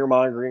be fear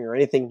mongering or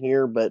anything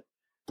here, but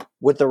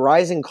with the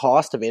rising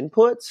cost of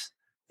inputs,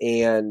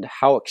 and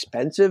how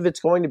expensive it's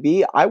going to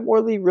be, I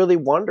really, really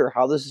wonder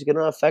how this is going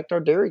to affect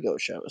our Dairy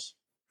Goat shows.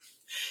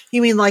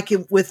 You mean like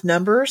with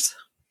numbers?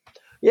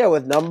 Yeah,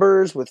 with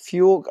numbers, with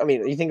fuel. I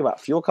mean, you think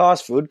about fuel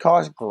costs, food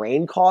costs,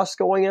 grain costs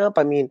going up.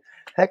 I mean,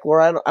 heck,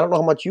 Laura, I don't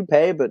know how much you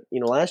pay, but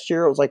last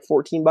year it was like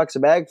 $14 a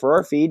bag for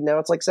our feed. Now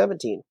it's like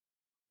 17.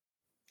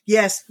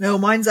 Yes, no,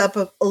 mine's up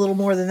a little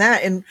more than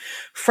that. And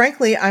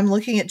frankly, I'm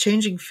looking at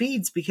changing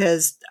feeds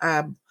because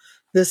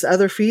this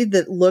other feed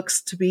that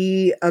looks to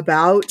be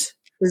about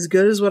as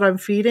good as what I'm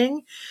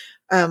feeding,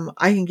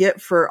 I can get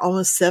for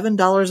almost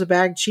 $7 a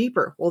bag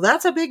cheaper. Well,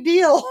 that's a big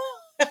deal.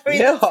 I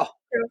mean, Yeah.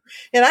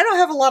 and I don't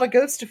have a lot of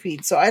goats to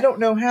feed, so I don't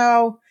know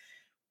how,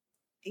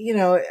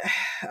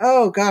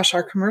 oh gosh,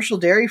 our commercial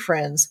dairy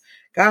friends,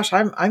 gosh,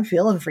 I'm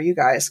feeling for you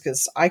guys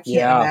because I can't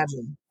Yeah.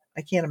 imagine.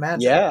 I can't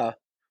imagine. Yeah.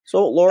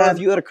 So, Laura, if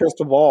you had a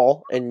crystal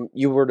ball and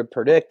you were to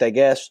predict, I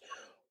guess,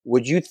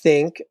 would you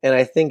think, and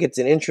I think it's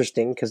an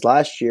interesting because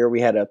last year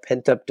we had a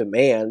pent up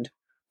demand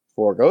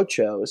for goat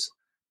shows.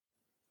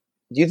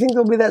 Do you think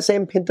there'll be that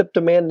same pent up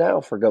demand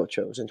now for goat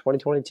shows in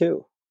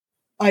 2022?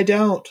 I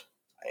don't.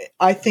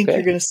 I think Okay.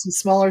 you're going to see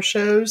smaller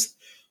shows.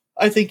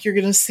 I think you're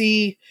going to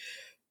see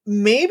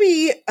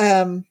maybe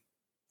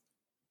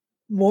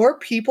more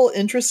people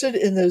interested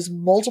in those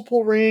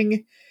multiple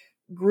ring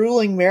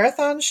grueling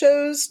marathon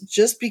shows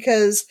just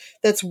because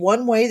that's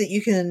one way that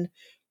you can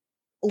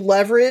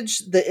leverage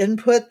the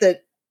input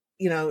that,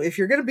 if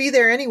you're going to be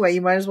there anyway,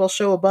 you might as well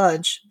show a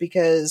bunch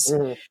because,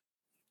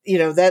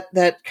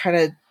 that kind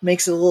of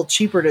makes it a little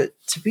cheaper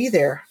to be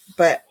there.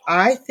 But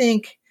I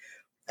think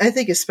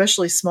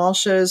especially small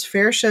shows,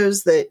 fair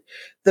shows that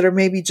are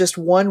maybe just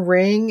one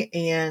ring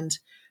and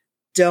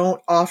don't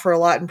offer a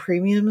lot in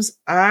premiums,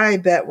 I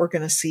bet we're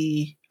going to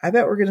see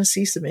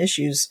some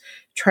issues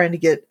trying to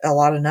get a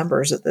lot of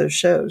numbers at those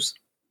shows.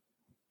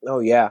 Oh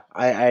yeah,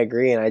 I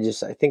agree, and I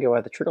think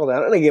about the trickle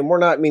down. And again, we're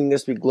not meaning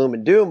this to be gloom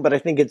and doom, but I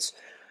think it's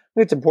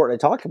important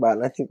to talk about.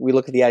 And I think we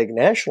look at the Ag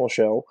National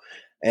show,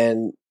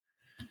 and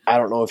I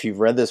don't know if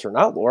you've read this or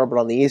not, Laura, but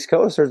on the East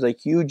Coast, there's a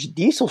huge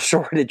diesel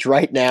shortage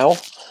right now.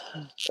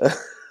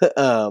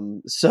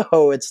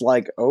 So it's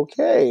like,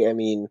 okay, I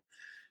mean,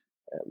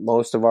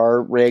 most of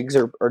our rigs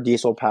are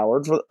diesel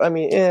powered.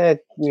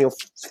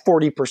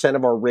 40%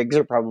 of our rigs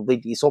are probably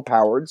diesel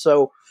powered.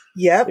 So,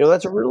 Yep.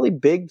 that's a really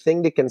big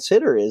thing to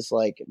consider is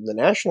like the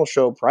national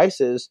show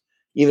prices,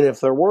 even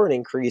if there were an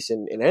increase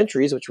in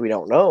entries, which we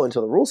don't know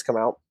until the rules come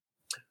out,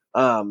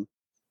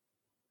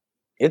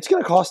 it's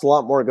going to cost a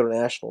lot more to go to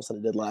nationals than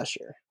it did last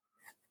year.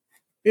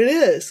 It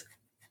is.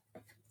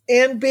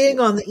 And being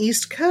on the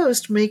East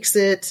Coast makes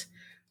it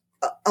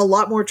a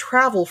lot more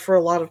travel for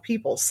a lot of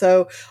people.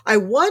 So I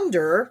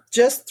wonder,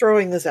 just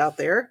throwing this out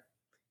there,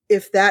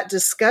 if that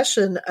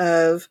discussion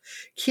of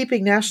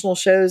keeping national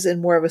shows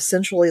in more of a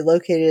centrally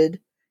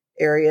located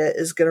area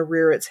is going to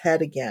rear its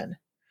head again.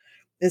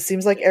 It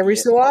seems like every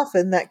so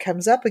often that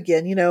comes up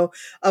again,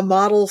 a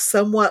model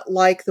somewhat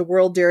like the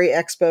World Dairy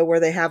Expo where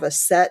they have a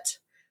set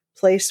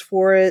place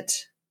for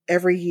it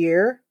every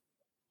year.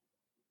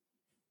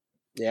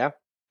 Yeah.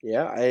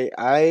 Yeah.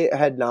 I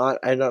had not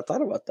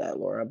thought about that,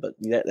 Laura, but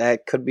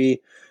that could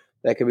be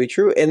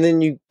true. And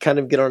then you kind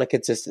of get on a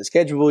consistent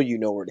schedule,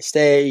 where to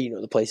stay,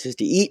 the places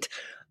to eat.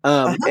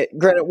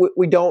 Granted,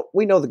 we know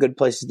the good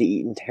places to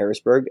eat in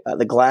Harrisburg.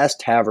 The Glass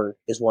Tavern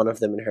is one of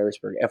them in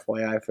Harrisburg,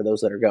 FYI, for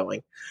those that are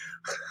going.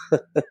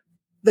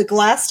 The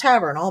Glass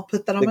Tavern, I'll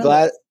put that on my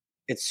list.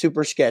 It's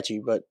super sketchy,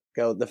 but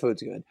go. The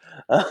food's good.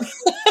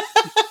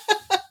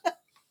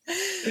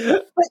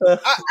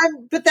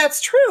 But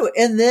that's true.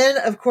 And then,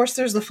 of course,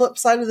 there's the flip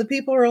side of the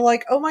people who are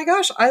like, oh my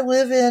gosh, I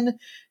live in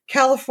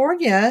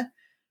California.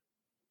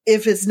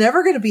 If it's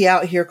never going to be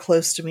out here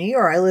close to me,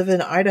 or I live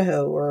in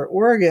Idaho or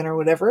Oregon or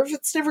whatever, if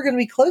it's never going to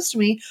be close to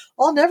me,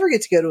 I'll never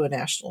get to go to a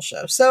national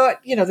show. So,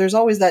 there's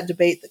always that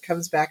debate that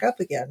comes back up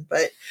again.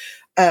 But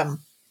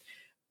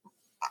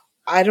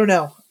I don't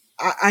know.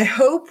 I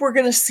hope we're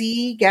going to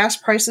see gas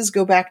prices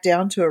go back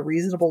down to a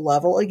reasonable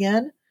level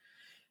again.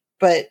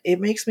 But it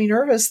makes me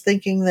nervous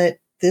thinking that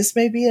this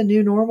may be a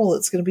new normal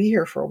that's going to be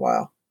here for a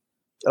while.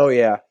 Oh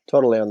yeah,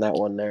 totally on that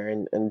one there.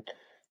 And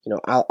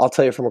I'll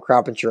tell you from a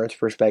crop insurance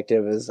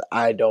perspective is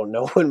I don't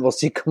know when we'll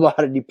see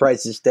commodity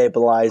prices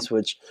stabilize,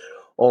 which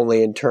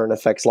only in turn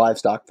affects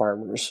livestock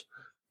farmers.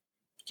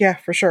 Yeah,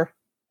 for sure.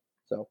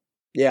 So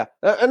yeah,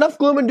 enough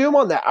gloom and doom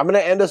on that. I'm going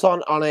to end us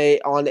on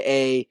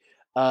a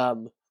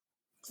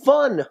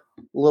fun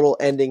little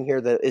ending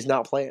here that is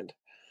not planned.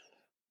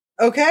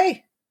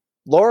 Okay.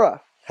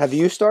 Laura, have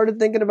you started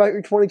thinking about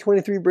your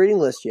 2023 breeding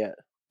list yet?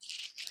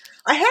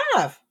 I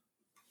have.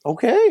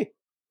 Okay.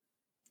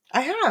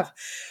 I have.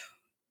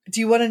 Do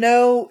you want to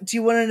know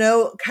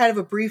kind of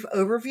a brief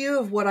overview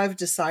of what I've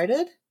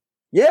decided?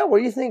 Yeah, what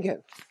are you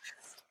thinking?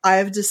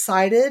 I've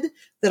decided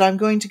that I'm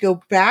going to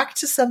go back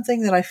to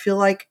something that I feel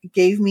like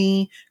gave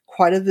me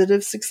quite a bit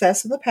of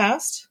success in the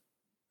past.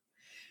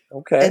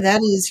 Okay. And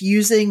that is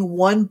using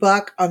one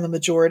buck on the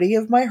majority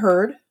of my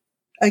herd.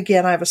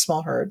 Again, I have a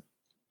small herd.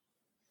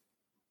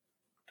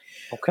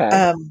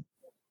 Okay.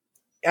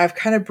 I've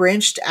kind of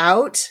branched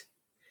out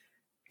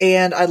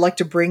and I'd like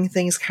to bring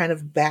things kind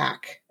of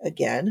back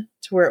again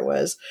to where it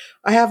was.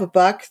 I have a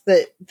buck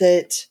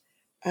that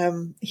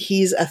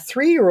he's a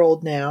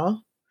 3-year-old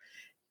now,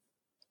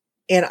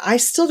 and I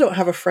still don't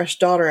have a fresh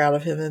daughter out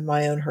of him in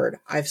my own herd.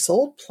 I've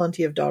sold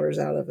plenty of daughters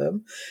out of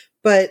him,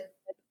 but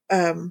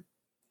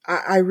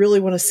I really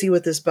want to see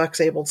what this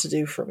buck's able to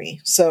do for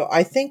me. So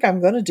I think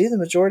I'm going to do the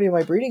majority of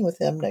my breeding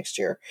with him next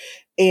year,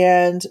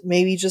 and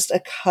maybe just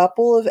a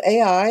couple of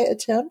AI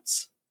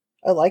attempts.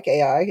 I like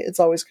AI. It's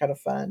always kind of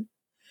fun.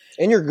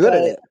 And you're good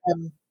at it.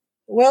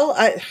 Well,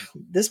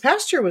 this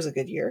past year was a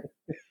good year,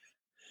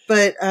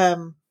 but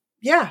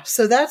yeah.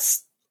 So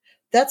that's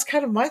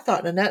kind of my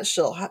thought in a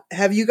nutshell.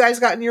 Have you guys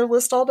gotten your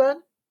list all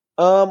done?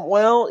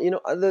 Well,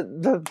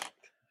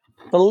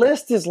 the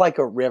list is like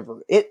a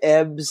river. It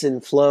ebbs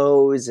and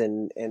flows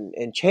and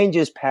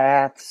changes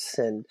paths.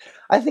 And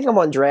I think I'm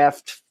on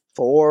draft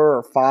 4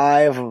 or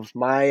 5 of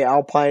my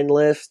Alpine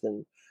list.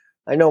 And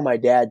I know my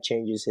dad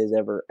changes his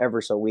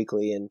ever so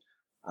weekly. And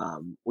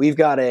we've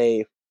got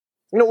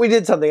we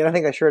did something, and I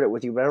think I shared it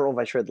with you, but I don't know if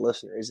I shared the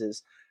listeners,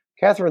 is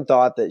Catherine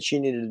thought that she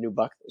needed a new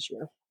buck this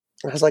year.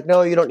 I was like,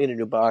 no, you don't need a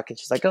new buck. And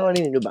she's like, oh, I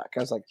need a new buck. I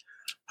was like,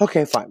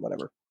 okay, fine,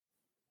 whatever.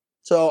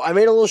 So I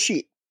made a little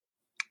sheet.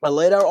 I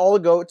laid out all the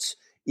goats,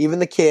 even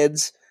the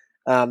kids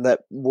that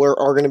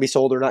are going to be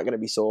sold or not going to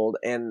be sold.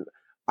 And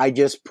I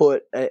just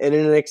put, and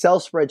in an Excel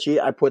spreadsheet,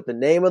 I put the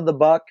name of the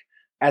buck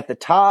at the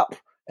top,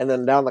 and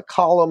then down the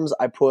columns,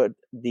 I put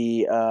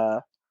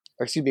down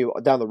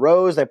the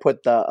rows, I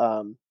put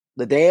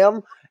the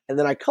dam, and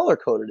then I color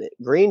coded it.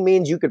 Green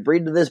means you could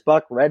breed to this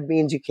buck. Red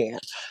means you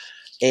can't.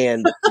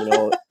 And,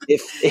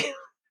 if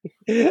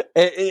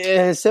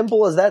as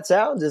simple as that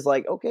sounds, is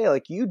like, okay,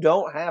 like you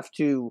don't have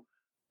to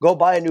go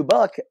buy a new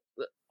buck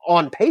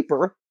on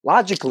paper,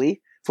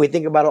 logically, if we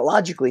think about it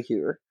logically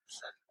here.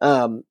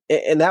 And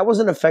that was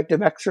an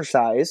effective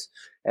exercise.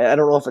 I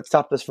don't know if it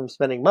stopped us from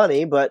spending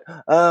money, but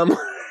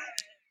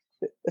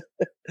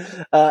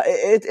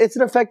it's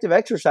an effective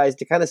exercise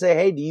to kind of say,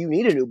 hey, do you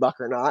need a new buck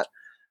or not?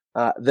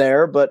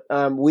 But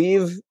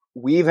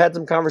we've had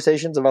some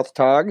conversations about the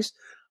togs.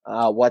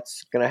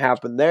 What's going to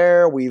happen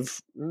there? We've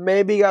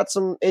maybe got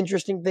some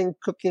interesting thing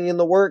cooking in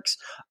the works.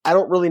 I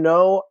don't really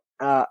know.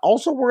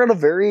 Also, we're in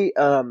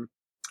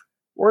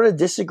a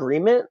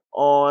disagreement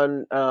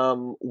on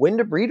when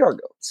to breed our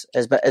goats.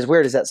 As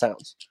weird as that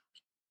sounds,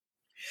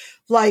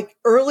 like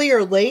early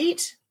or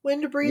late,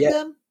 when to breed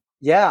them?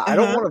 Yeah, I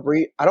don't want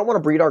to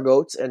breed our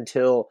goats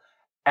until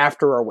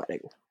after our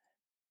wedding.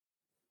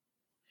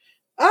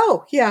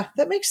 Oh, yeah,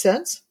 that makes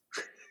sense.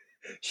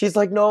 She's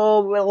like,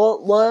 no,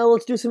 well,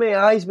 let's do some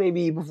AIs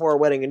maybe before our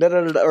wedding, and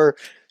or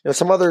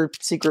some other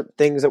secret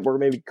things that we're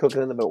maybe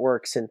cooking in the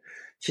works. And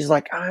she's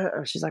like,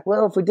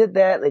 well, if we did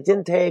that and it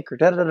didn't take, or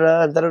da da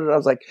da da. I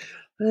was like,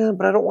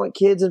 but I don't want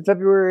kids in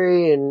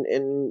February,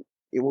 and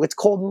it's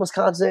cold in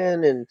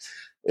Wisconsin, and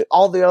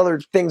all the other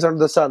things under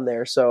the sun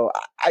there. So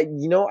I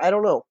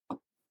don't know.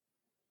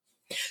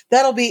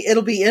 It'll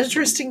be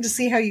interesting to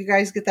see how you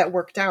guys get that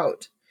worked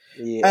out.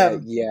 Yeah.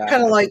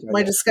 Kind of like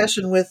my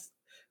discussion with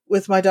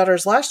my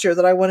daughters last year,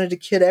 that I wanted to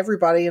kid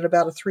everybody in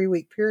about a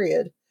 3-week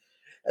period.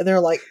 And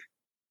they're like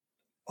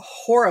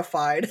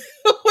horrified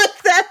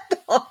with that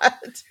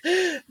thought.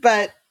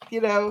 But,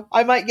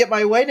 I might get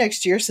my way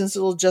next year since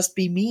it'll just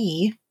be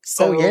me.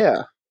 So,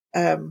 we'll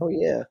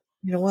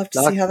have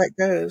to see how that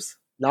goes.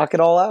 Knock it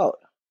all out.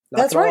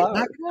 That's right.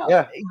 Knock it out.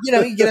 Yeah.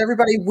 You get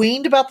everybody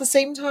weaned about the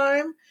same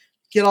time,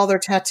 get all their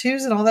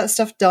tattoos and all that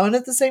stuff done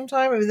at the same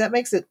time. I mean, that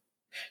makes it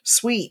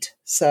sweet.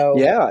 So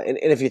yeah, and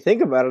if you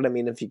think about it, I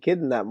mean, if you kid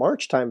in that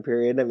March time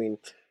period, I mean,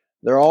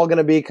 they're all going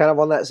to be kind of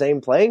on that same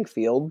playing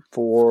field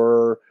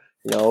for,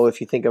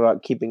 if you think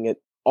about keeping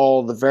it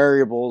all the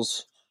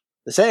variables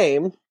the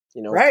same,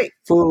 right,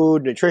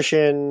 food,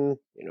 nutrition,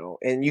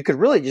 and you could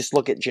really just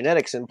look at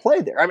genetics and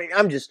play there. I mean,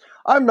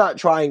 I'm not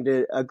trying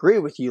to agree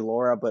with you,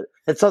 Laura, but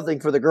it's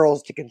something for the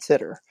girls to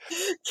consider.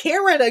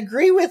 Karen,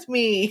 agree with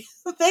me.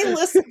 They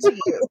listen to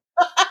you.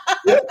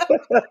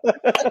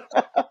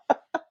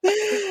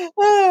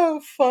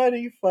 Oh,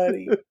 funny.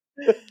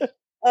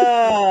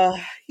 At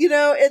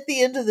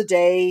the end of the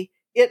day,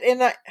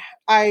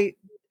 I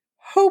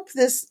hope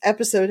this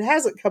episode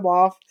hasn't come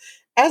off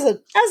as a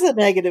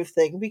negative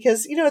thing,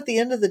 because at the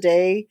end of the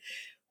day,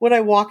 when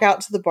I walk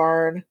out to the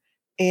barn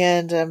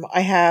and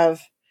I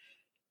have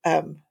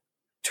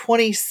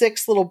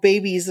 26 little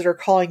babies that are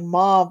calling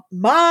mom,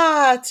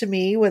 ma to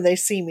me when they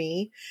see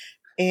me,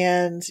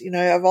 and I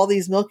have all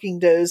these milking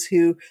does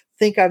who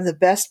think I'm the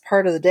best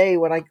part of the day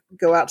when I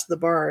go out to the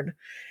barn.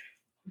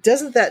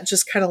 Doesn't that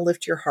just kind of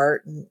lift your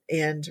heart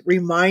and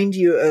remind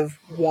you of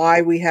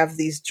why we have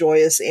these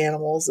joyous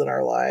animals in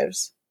our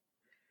lives?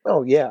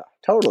 Oh yeah,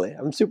 totally.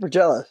 I'm super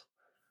jealous.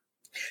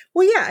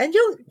 Well, yeah, and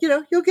you'll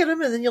get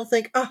them, and then you'll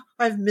think, oh,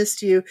 I've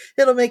missed you.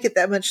 It'll make it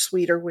that much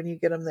sweeter when you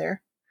get them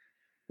there.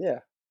 Yeah.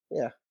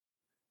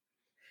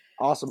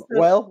 Awesome. So,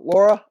 well,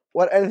 Laura,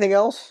 anything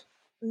else?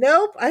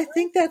 Nope, I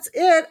think that's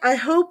it. I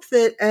hope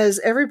that as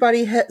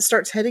everybody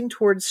starts heading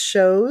towards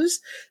shows,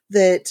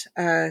 that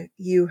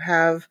you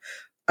have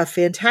a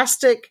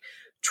fantastic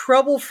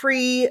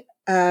trouble-free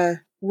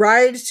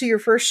ride to your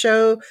first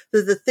show.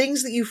 The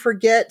things that you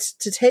forget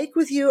to take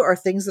with you are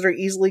things that are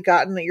easily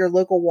gotten at your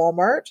local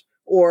Walmart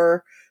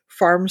or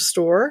farm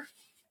store.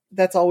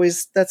 That's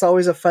always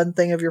a fun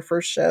thing of your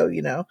first show,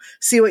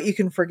 see what you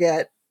can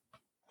forget.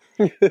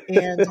 And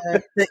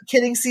the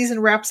kidding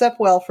season wraps up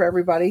well for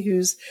everybody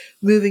who's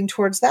moving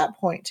towards that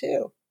point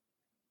too.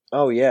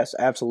 Oh, yes,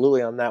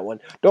 absolutely on that one.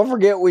 Don't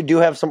forget, we do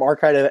have some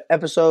archived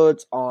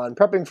episodes on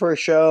prepping for a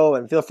show,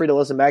 and feel free to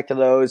listen back to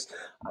those.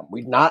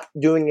 We're not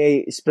doing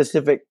a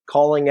specific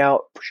calling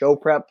out show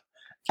prep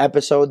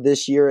episode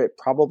this year. It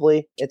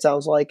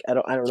sounds like. I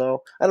don't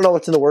know. I don't know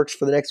what's in the works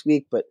for the next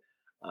week, but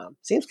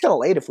seems kind of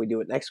late if we do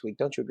it next week.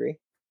 Don't you agree?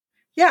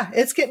 Yeah,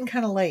 it's getting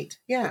kind of late.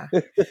 Yeah.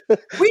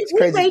 we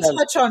may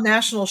touch on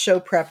national show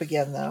prep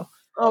again, though.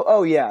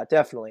 Oh yeah,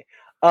 definitely.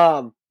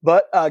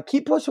 But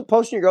keep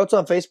posting your goats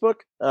on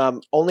Facebook.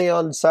 Only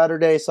on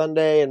Saturday,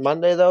 Sunday, and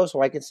Monday, though,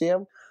 so I can see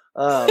them.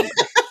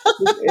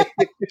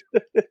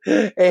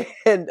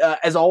 And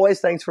as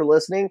always, thanks for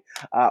listening.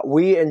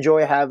 We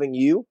enjoy having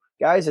you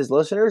guys as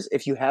listeners.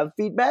 If you have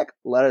feedback,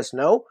 let us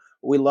know.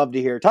 We love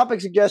to hear topic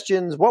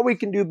suggestions, what we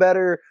can do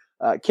better.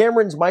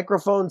 Cameron's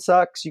microphone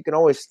sucks. You can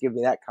always give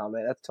me that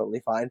comment. That's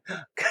totally fine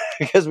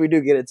because we do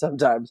get it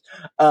sometimes.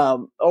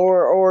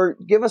 Or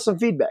give us some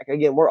feedback.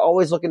 Again, we're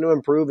always looking to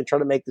improve and try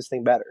to make this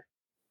thing better.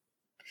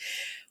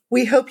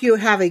 We hope you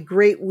have a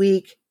great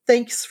week.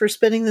 Thanks for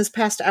spending this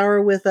past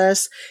hour with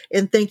us,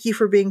 and thank you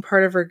for being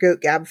part of our Goat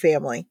Gab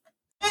family.